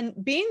space and then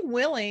being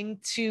willing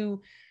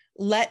to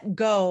let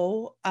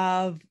go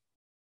of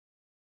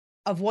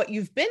what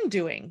you've been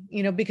doing,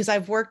 because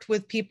I've worked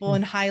with people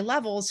in high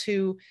levels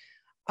who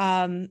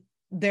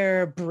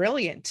they're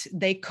brilliant.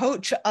 They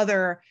coach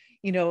other,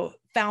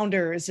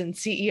 founders and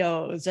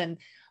CEOs and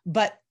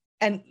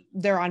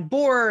they're on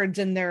boards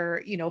and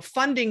they're,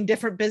 funding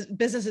different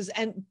businesses.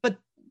 But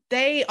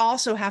they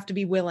also have to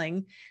be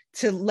willing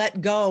to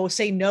let go,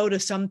 say no to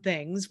some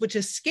things, which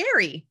is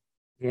scary.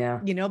 Yeah.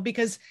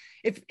 Because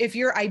if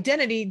your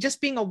identity,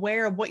 just being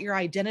aware of what your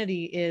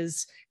identity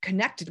is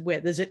connected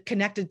with, is it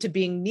connected to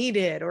being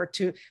needed or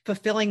to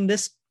fulfilling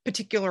this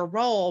particular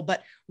role?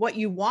 But what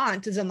you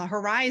want is on the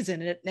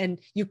horizon, and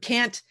you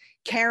can't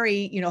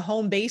carry,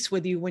 home base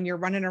with you when you're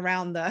running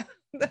around the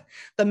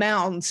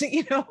mounds,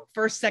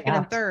 first, second,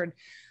 and third.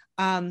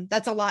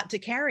 That's a lot to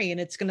carry, and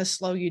it's going to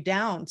slow you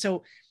down.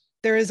 So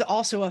there is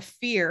also a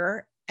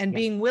fear, and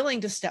being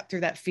willing to step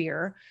through that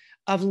fear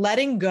of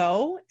letting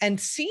go and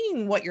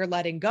seeing what you're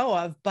letting go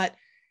of, but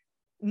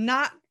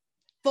not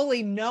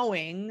fully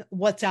knowing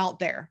what's out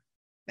there.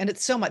 And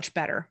it's so much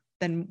better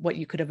than what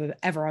you could have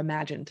ever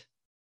imagined.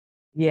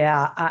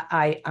 Yeah,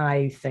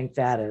 I think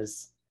that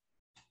is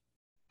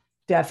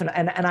definitely,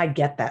 and I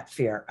get that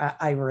fear.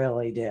 I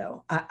really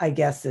do. I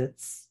guess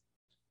it's,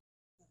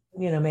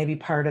 maybe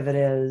part of it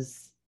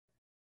is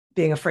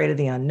being afraid of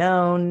the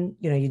unknown.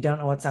 You don't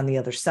know what's on the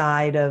other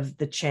side of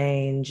the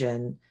change,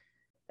 and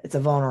it's a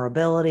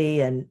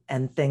vulnerability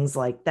and things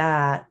like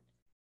that.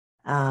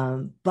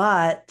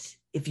 But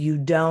if you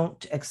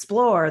don't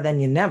explore, then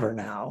you never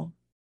know.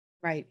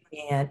 Right.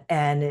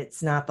 And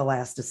it's not the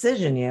last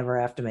decision you ever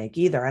have to make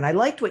either. And I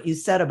liked what you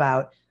said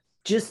about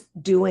just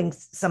doing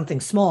something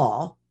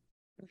small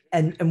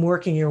and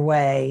working your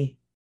way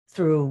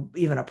through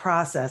even a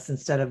process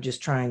instead of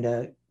just trying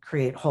to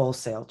create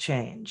wholesale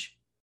change.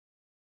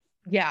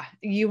 Yeah.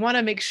 You want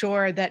to make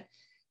sure that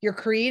you're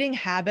creating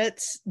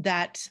habits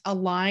that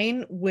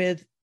align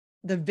with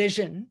the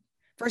vision.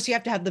 First, you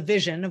have to have the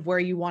vision of where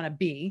you want to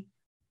be,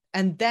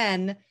 and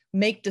then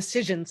make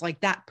decisions like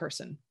that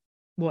person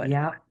would.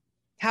 Yeah.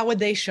 How would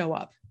they show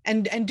up?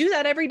 And do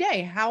that every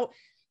day. How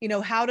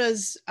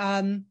does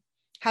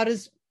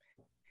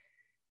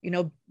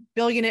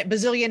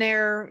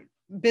bazillionaire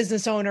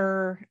business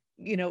owner,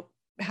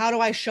 how do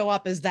I show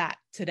up as that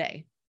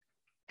today?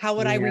 How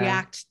would I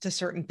react to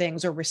certain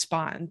things or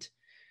respond?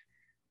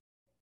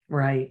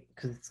 Right,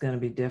 because it's going to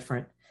be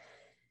different.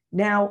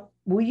 Now,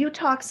 will you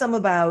talk some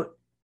about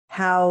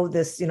how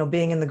this,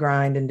 being in the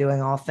grind and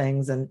doing all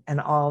things and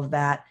all of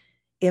that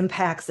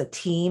impacts a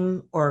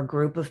team or a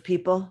group of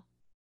people?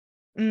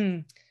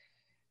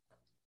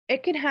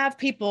 It can have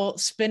people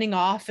spinning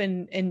off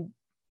in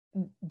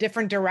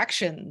different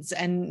directions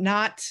and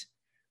not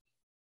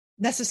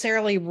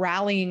necessarily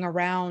rallying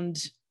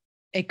around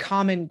a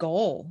common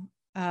goal.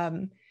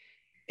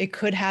 It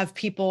could have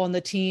people on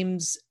the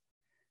teams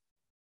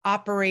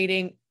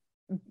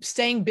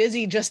staying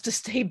busy just to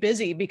stay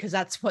busy because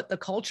that's what the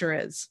culture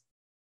is.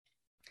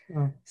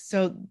 Yeah.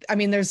 So,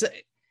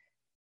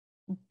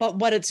 but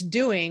what it's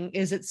doing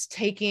is it's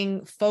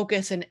taking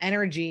focus and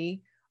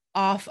energy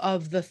off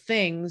of the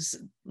things,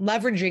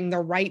 leveraging the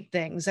right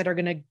things that are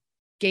going to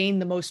gain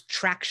the most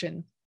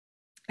traction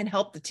and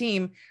help the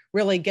team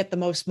really get the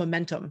most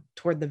momentum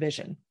toward the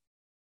vision.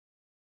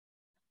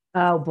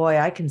 Oh boy,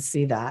 I can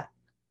see that.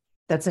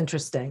 That's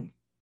interesting.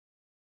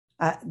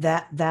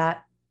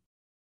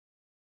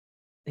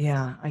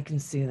 Yeah, I can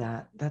see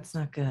that. That's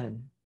not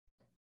good.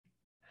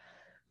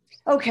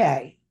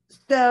 Okay,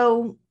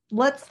 so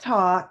let's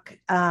talk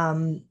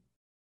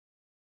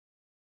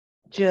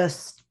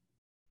just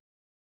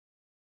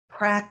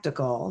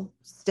practical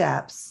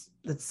steps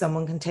that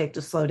someone can take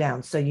to slow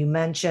down. So you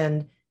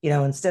mentioned,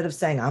 instead of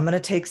saying, I'm going to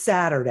take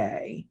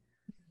Saturday,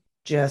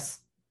 just,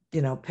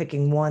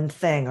 picking one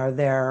thing. Are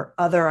there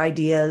other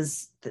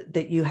ideas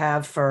that you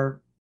have for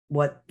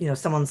what,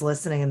 someone's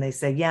listening and they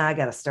say, yeah, I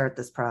got to start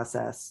this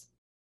process?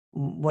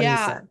 What do you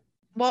say?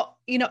 Well,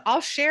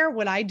 I'll share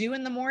what I do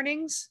in the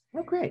mornings.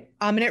 Oh, great.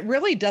 And it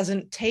really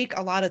doesn't take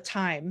a lot of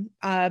time.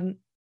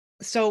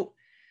 So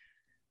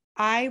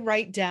I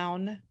write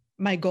down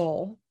my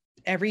goal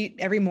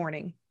every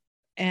morning,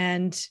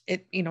 and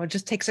it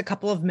just takes a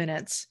couple of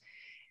minutes.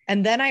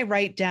 And then I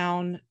write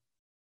down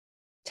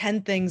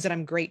 10 things that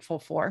I'm grateful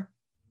for.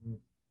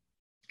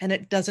 And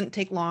it doesn't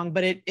take long,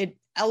 but it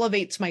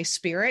elevates my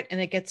spirit,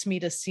 and it gets me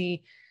to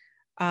see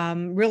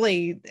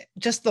really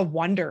just the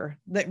wonder,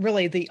 that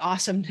really the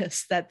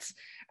awesomeness that's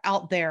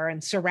out there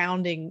and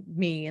surrounding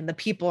me and the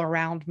people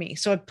around me.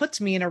 So it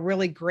puts me in a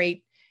really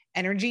great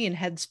energy and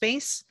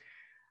headspace.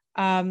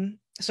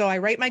 So I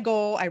write my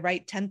goal, I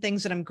write 10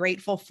 things that I'm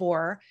grateful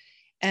for,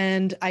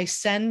 and I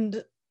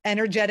send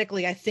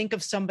energetically, I think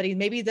of somebody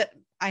maybe that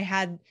I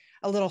had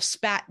a little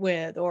spat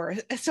with, or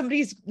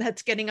somebody's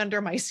that's getting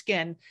under my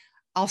skin,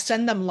 I'll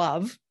send them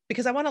love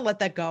because I want to let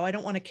that go. I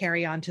don't want to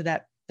carry on to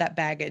that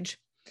baggage.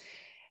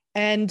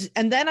 And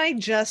then I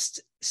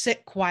just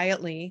sit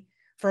quietly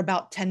for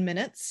about 10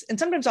 minutes. And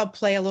sometimes I'll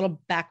play a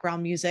little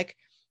background music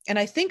and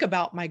I think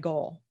about my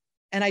goal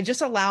and I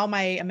just allow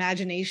my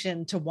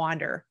imagination to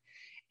wander.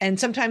 And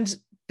sometimes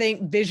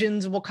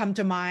visions will come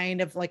to mind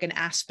of like an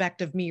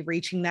aspect of me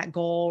reaching that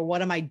goal.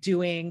 What am I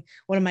doing?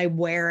 What am I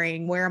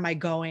wearing? Where am I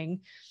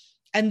going?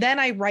 And then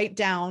I write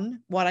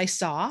down what I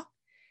saw.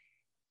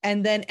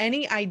 And then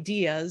any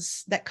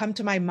ideas that come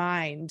to my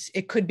mind,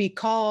 it could be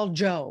call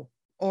Joe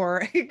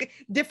or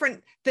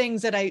different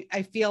things that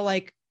I feel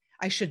like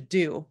I should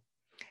do.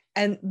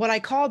 And what I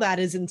call that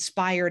is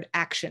inspired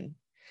action.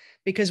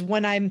 Because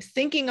when I'm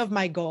thinking of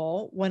my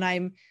goal, when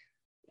I'm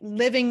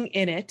living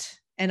in it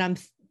and I'm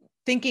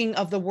thinking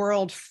of the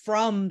world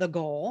from the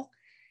goal,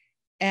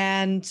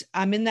 and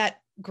I'm in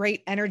that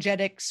great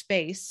energetic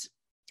space,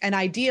 and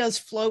ideas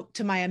float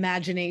to my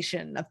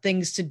imagination of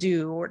things to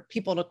do or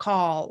people to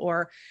call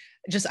or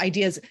just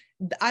ideas,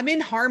 I'm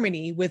in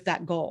harmony with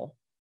that goal.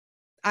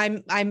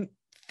 I'm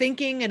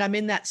thinking and I'm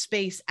in that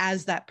space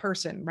as that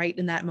person right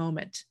in that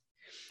moment.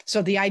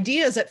 So the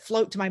ideas that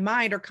float to my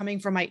mind are coming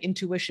from my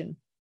intuition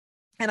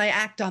and I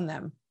act on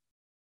them.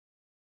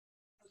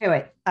 Okay,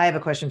 wait, I have a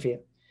question for you.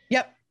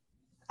 Yep.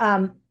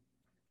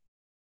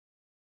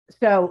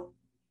 So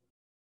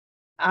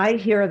I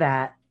hear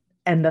that.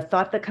 And the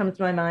thought that comes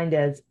to my mind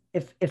is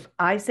if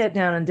I sat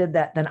down and did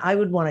that, then I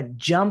would want to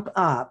jump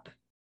up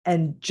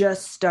and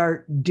just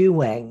start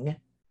doing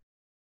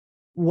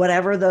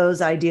whatever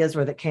those ideas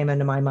were that came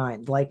into my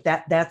mind. Like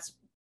that's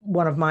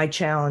one of my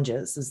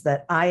challenges, is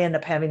that I end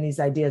up having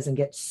these ideas and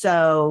get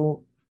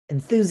so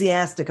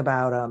enthusiastic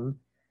about them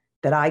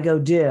that I go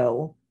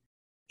do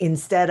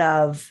instead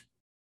of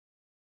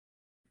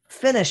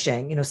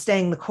finishing,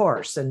 staying the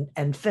course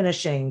and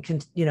finishing,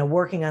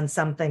 working on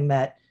something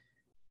that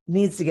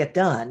needs to get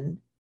done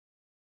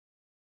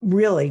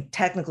really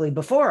technically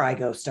before I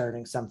go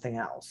starting something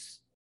else.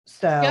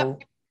 So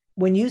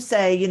when you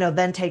say,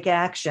 then take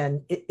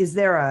action, is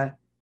there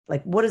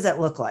what does that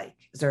look like?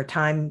 Is there a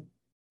time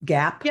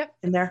gap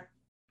in there?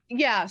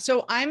 Yeah.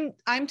 So I'm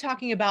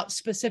talking about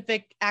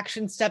specific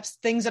action steps,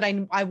 things that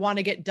I want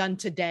to get done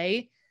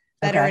today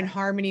that are in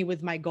harmony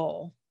with my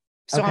goal.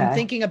 So I'm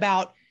thinking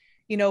about,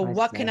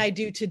 what can I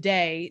do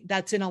today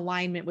that's in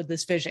alignment with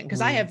this vision?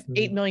 Because I have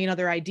 8 million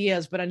other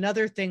ideas, but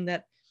another thing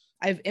that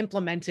I've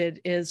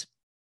implemented is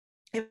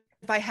if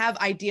I have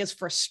ideas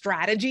for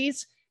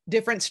strategies,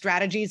 different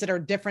strategies that are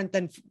different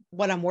than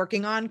what I'm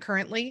working on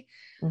currently,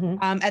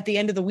 at the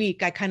end of the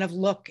week, I kind of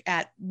look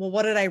at, well,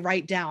 what did I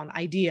write down?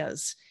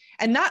 Ideas.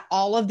 And not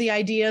all of the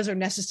ideas are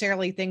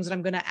necessarily things that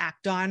I'm going to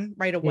act on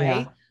right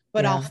away,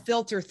 but I'll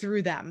filter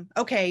through them.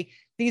 Okay,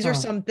 these are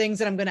some things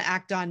that I'm going to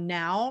act on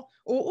now.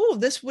 Oh,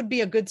 this would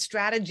be a good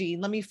strategy.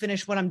 Let me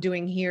finish what I'm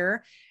doing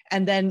here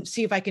and then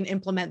see if I can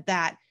implement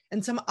that.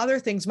 And some other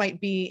things might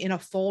be in a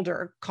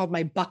folder called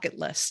my bucket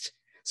list.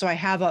 So I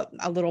have a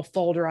little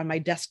folder on my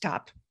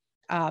desktop,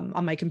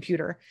 on my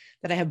computer,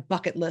 that I have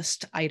bucket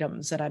list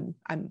items that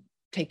I'm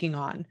taking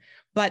on.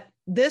 But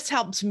this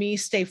helps me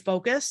stay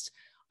focused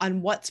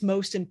on what's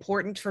most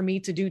important for me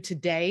to do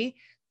today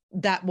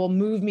that will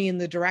move me in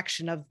the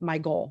direction of my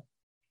goal.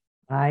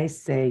 I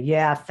see.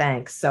 Yeah,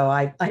 thanks. So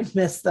I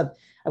missed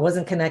I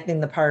wasn't connecting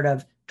the part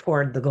of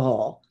toward the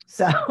goal.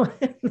 So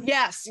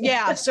yes.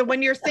 Yeah. So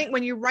when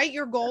you write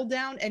your goal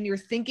down and you're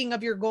thinking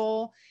of your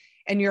goal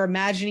and you're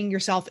imagining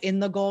yourself in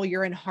the goal,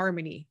 you're in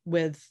harmony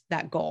with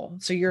that goal.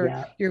 So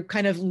you're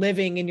kind of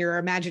living in your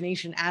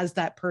imagination as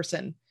that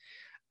person.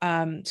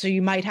 So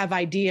you might have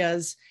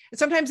ideas.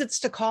 Sometimes it's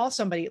to call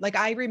somebody. Like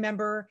I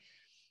remember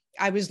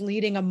I was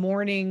leading a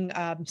morning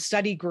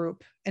study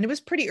group and it was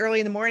pretty early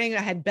in the morning.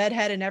 I had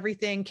bedhead and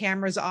everything,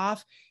 cameras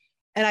off.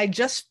 And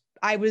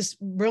I was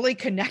really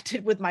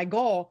connected with my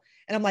goal.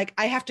 And I'm like,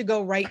 I have to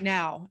go right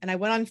now. And I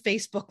went on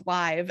Facebook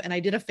Live and I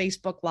did a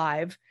Facebook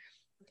Live.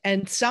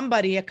 And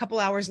somebody a couple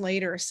hours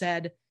later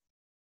said,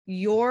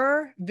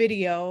 your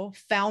video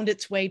found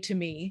its way to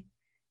me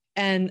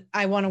and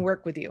I want to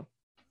work with you.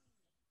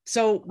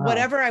 So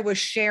whatever I was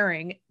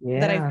sharing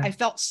that I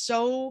felt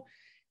so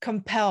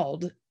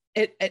compelled,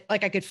 it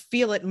like I could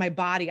feel it in my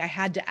body. I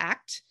had to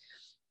act.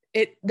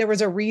 There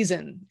was a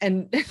reason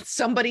and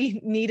somebody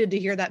needed to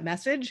hear that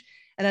message.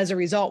 And as a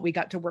result, we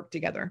got to work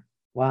together.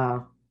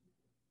 Wow.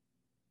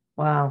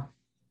 I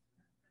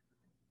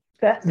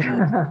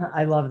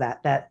love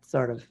that. That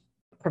sort of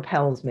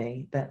propels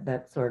me,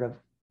 that sort of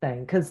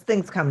thing. Because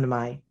things come to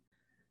my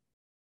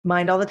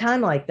mind all the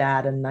time like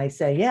that. And I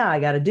say, yeah, I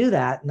got to do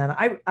that. And then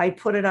I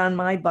put it on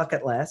my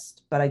bucket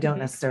list, but I don't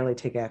necessarily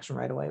take action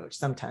right away, which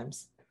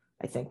sometimes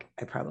I think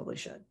I probably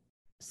should.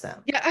 So,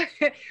 yeah.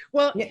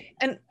 Well,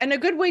 and a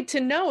good way to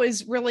know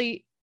is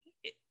really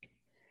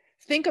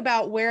think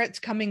about where it's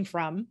coming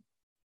from.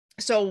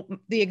 So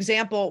the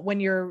example, when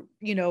you're,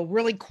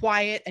 really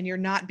quiet and you're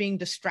not being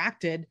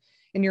distracted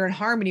and you're in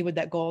harmony with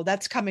that goal,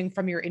 that's coming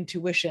from your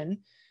intuition.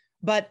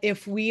 But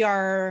if we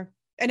are,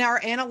 and our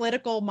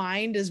analytical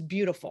mind is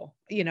beautiful,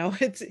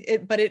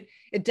 but it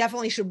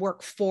definitely should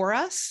work for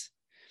us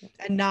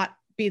and not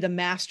be the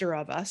master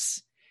of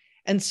us.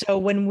 And so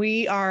when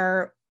we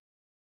are,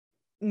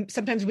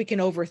 sometimes we can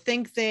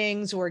overthink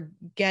things or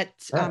get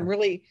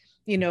really,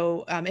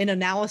 in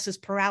analysis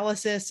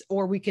paralysis,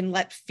 or we can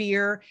let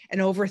fear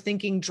and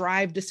overthinking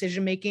drive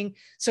decision-making.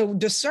 So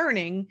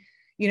discerning,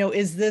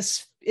 is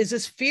this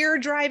fear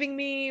driving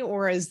me,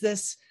 or is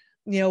this,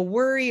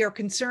 worry or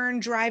concern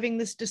driving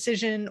this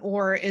decision?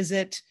 Or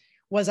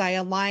was I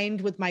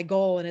aligned with my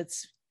goal and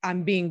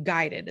I'm being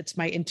guided? It's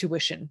my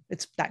intuition.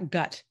 It's that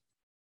gut.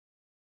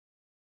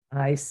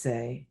 I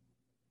see.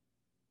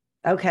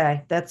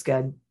 Okay. That's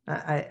good.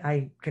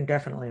 I can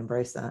definitely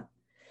embrace that.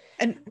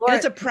 And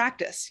it's a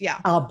practice. Yeah.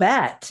 I'll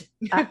bet.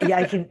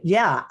 I can.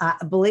 Yeah.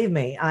 Believe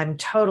me, I'm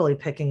totally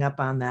picking up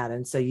on that.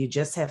 And so you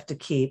just have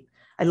to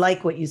I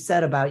like what you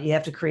said about you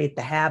have to create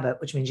the habit,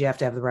 which means you have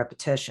to have the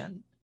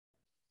repetition.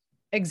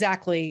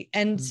 Exactly.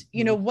 And,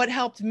 what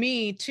helped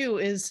me too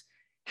is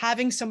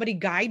having somebody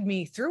guide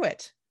me through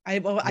it. I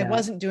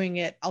wasn't doing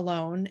it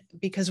alone,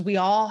 because we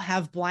all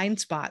have blind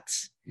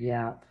spots.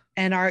 Yeah.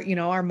 And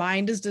our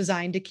mind is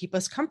designed to keep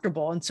us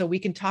comfortable. And so we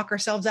can talk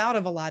ourselves out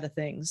of a lot of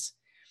things.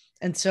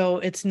 And so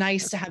it's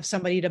nice to have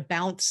somebody to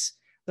bounce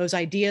those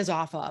ideas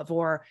off of,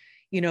 or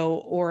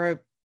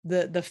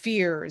the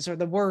fears or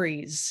the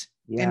worries,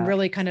 and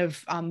really kind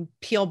of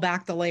peel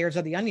back the layers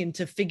of the onion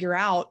to figure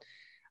out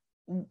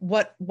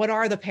what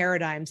are the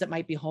paradigms that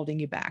might be holding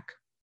you back.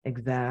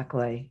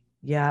 Exactly.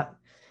 Yeah.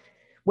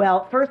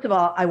 Well, first of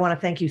all, I want to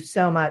thank you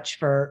so much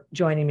for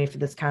joining me for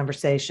this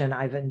conversation.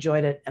 I've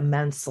enjoyed it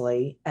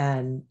immensely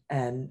and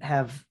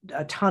have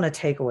a ton of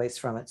takeaways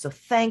from it. So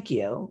thank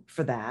you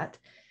for that.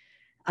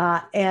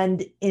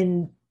 And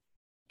in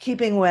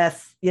keeping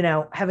with,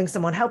 having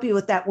someone help you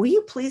with that, will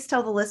you please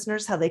tell the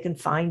listeners how they can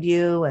find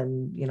you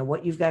and,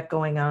 what you've got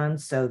going on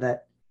so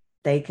that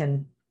they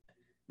can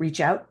reach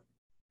out?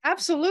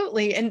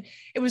 Absolutely. And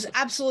it was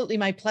absolutely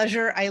my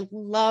pleasure. I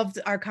loved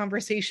our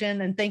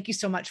conversation, and thank you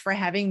so much for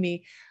having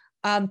me.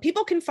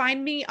 People can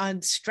find me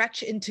on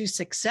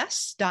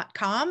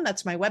stretchintosuccess.com.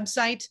 That's my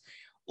website,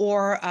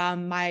 or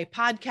my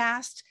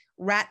podcast,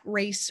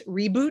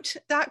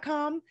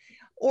 ratracereboot.com,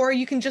 or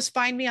you can just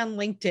find me on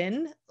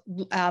LinkedIn,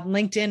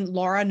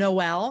 Laura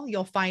Noel.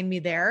 You'll find me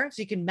there.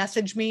 So you can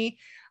message me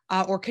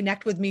or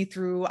connect with me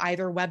through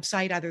either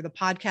website, either the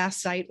podcast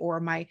site or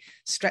my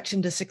Stretch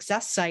into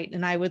Success site.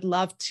 And I would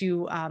love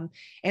to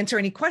answer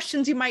any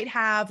questions you might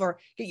have or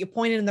get you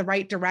pointed in the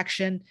right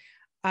direction.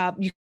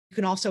 You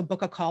can also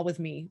book a call with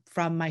me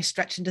from my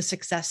Stretch into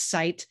Success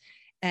site,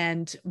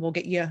 and we'll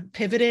get you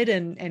pivoted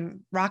and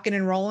rocking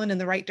and rolling in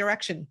the right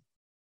direction.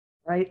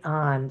 Right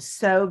on.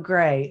 So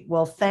great.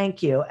 Well,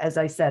 thank you. As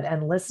I said,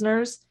 and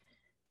listeners,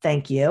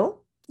 thank you.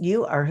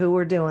 You are who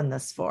we're doing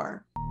this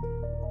for.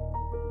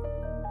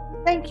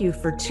 Thank you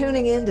for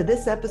tuning in to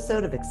this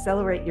episode of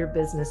Accelerate Your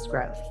Business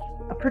Growth,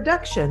 a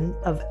production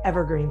of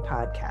Evergreen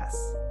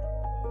Podcasts.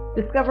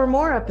 Discover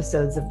more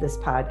episodes of this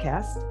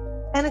podcast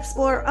and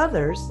explore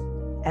others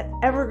at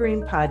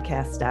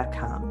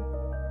evergreenpodcast.com.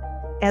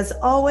 As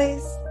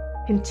always,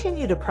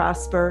 continue to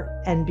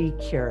prosper and be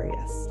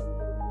curious.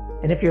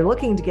 And if you're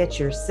looking to get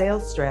your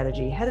sales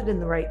strategy headed in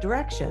the right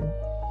direction,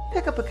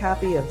 pick up a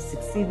copy of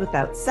Succeed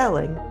Without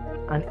Selling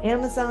on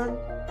Amazon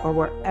or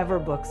wherever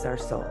books are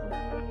sold.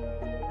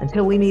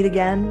 Until we meet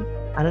again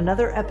on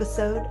another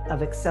episode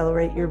of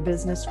Accelerate Your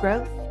Business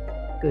Growth,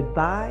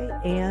 goodbye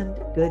and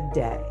good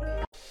day.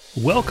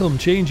 Welcome,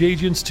 change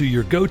agents, to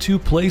your go-to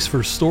place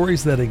for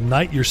stories that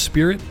ignite your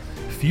spirit,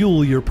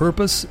 fuel your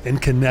purpose,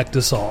 and connect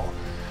us all.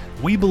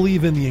 We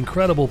believe in the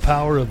incredible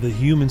power of the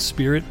human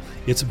spirit,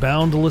 its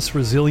boundless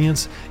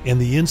resilience, and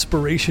the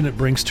inspiration it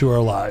brings to our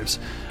lives.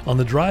 On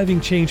the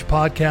Driving Change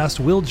podcast,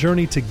 we'll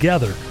journey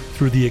together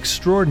through the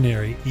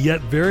extraordinary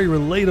yet very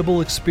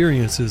relatable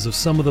experiences of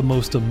some of the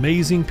most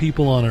amazing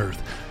people on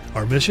earth.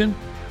 Our mission?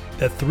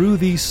 That through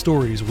these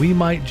stories, we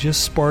might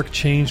just spark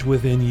change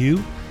within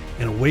you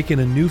and awaken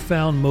a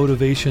newfound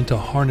motivation to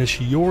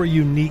harness your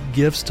unique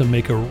gifts to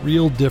make a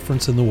real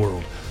difference in the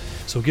world.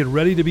 So get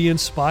ready to be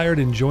inspired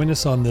and join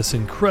us on this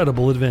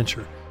incredible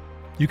adventure.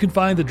 You can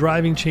find the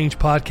Driving Change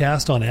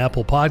podcast on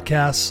Apple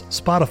Podcasts,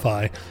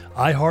 Spotify,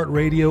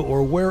 iHeartRadio,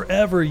 or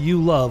wherever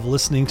you love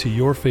listening to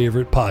your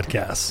favorite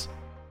podcasts.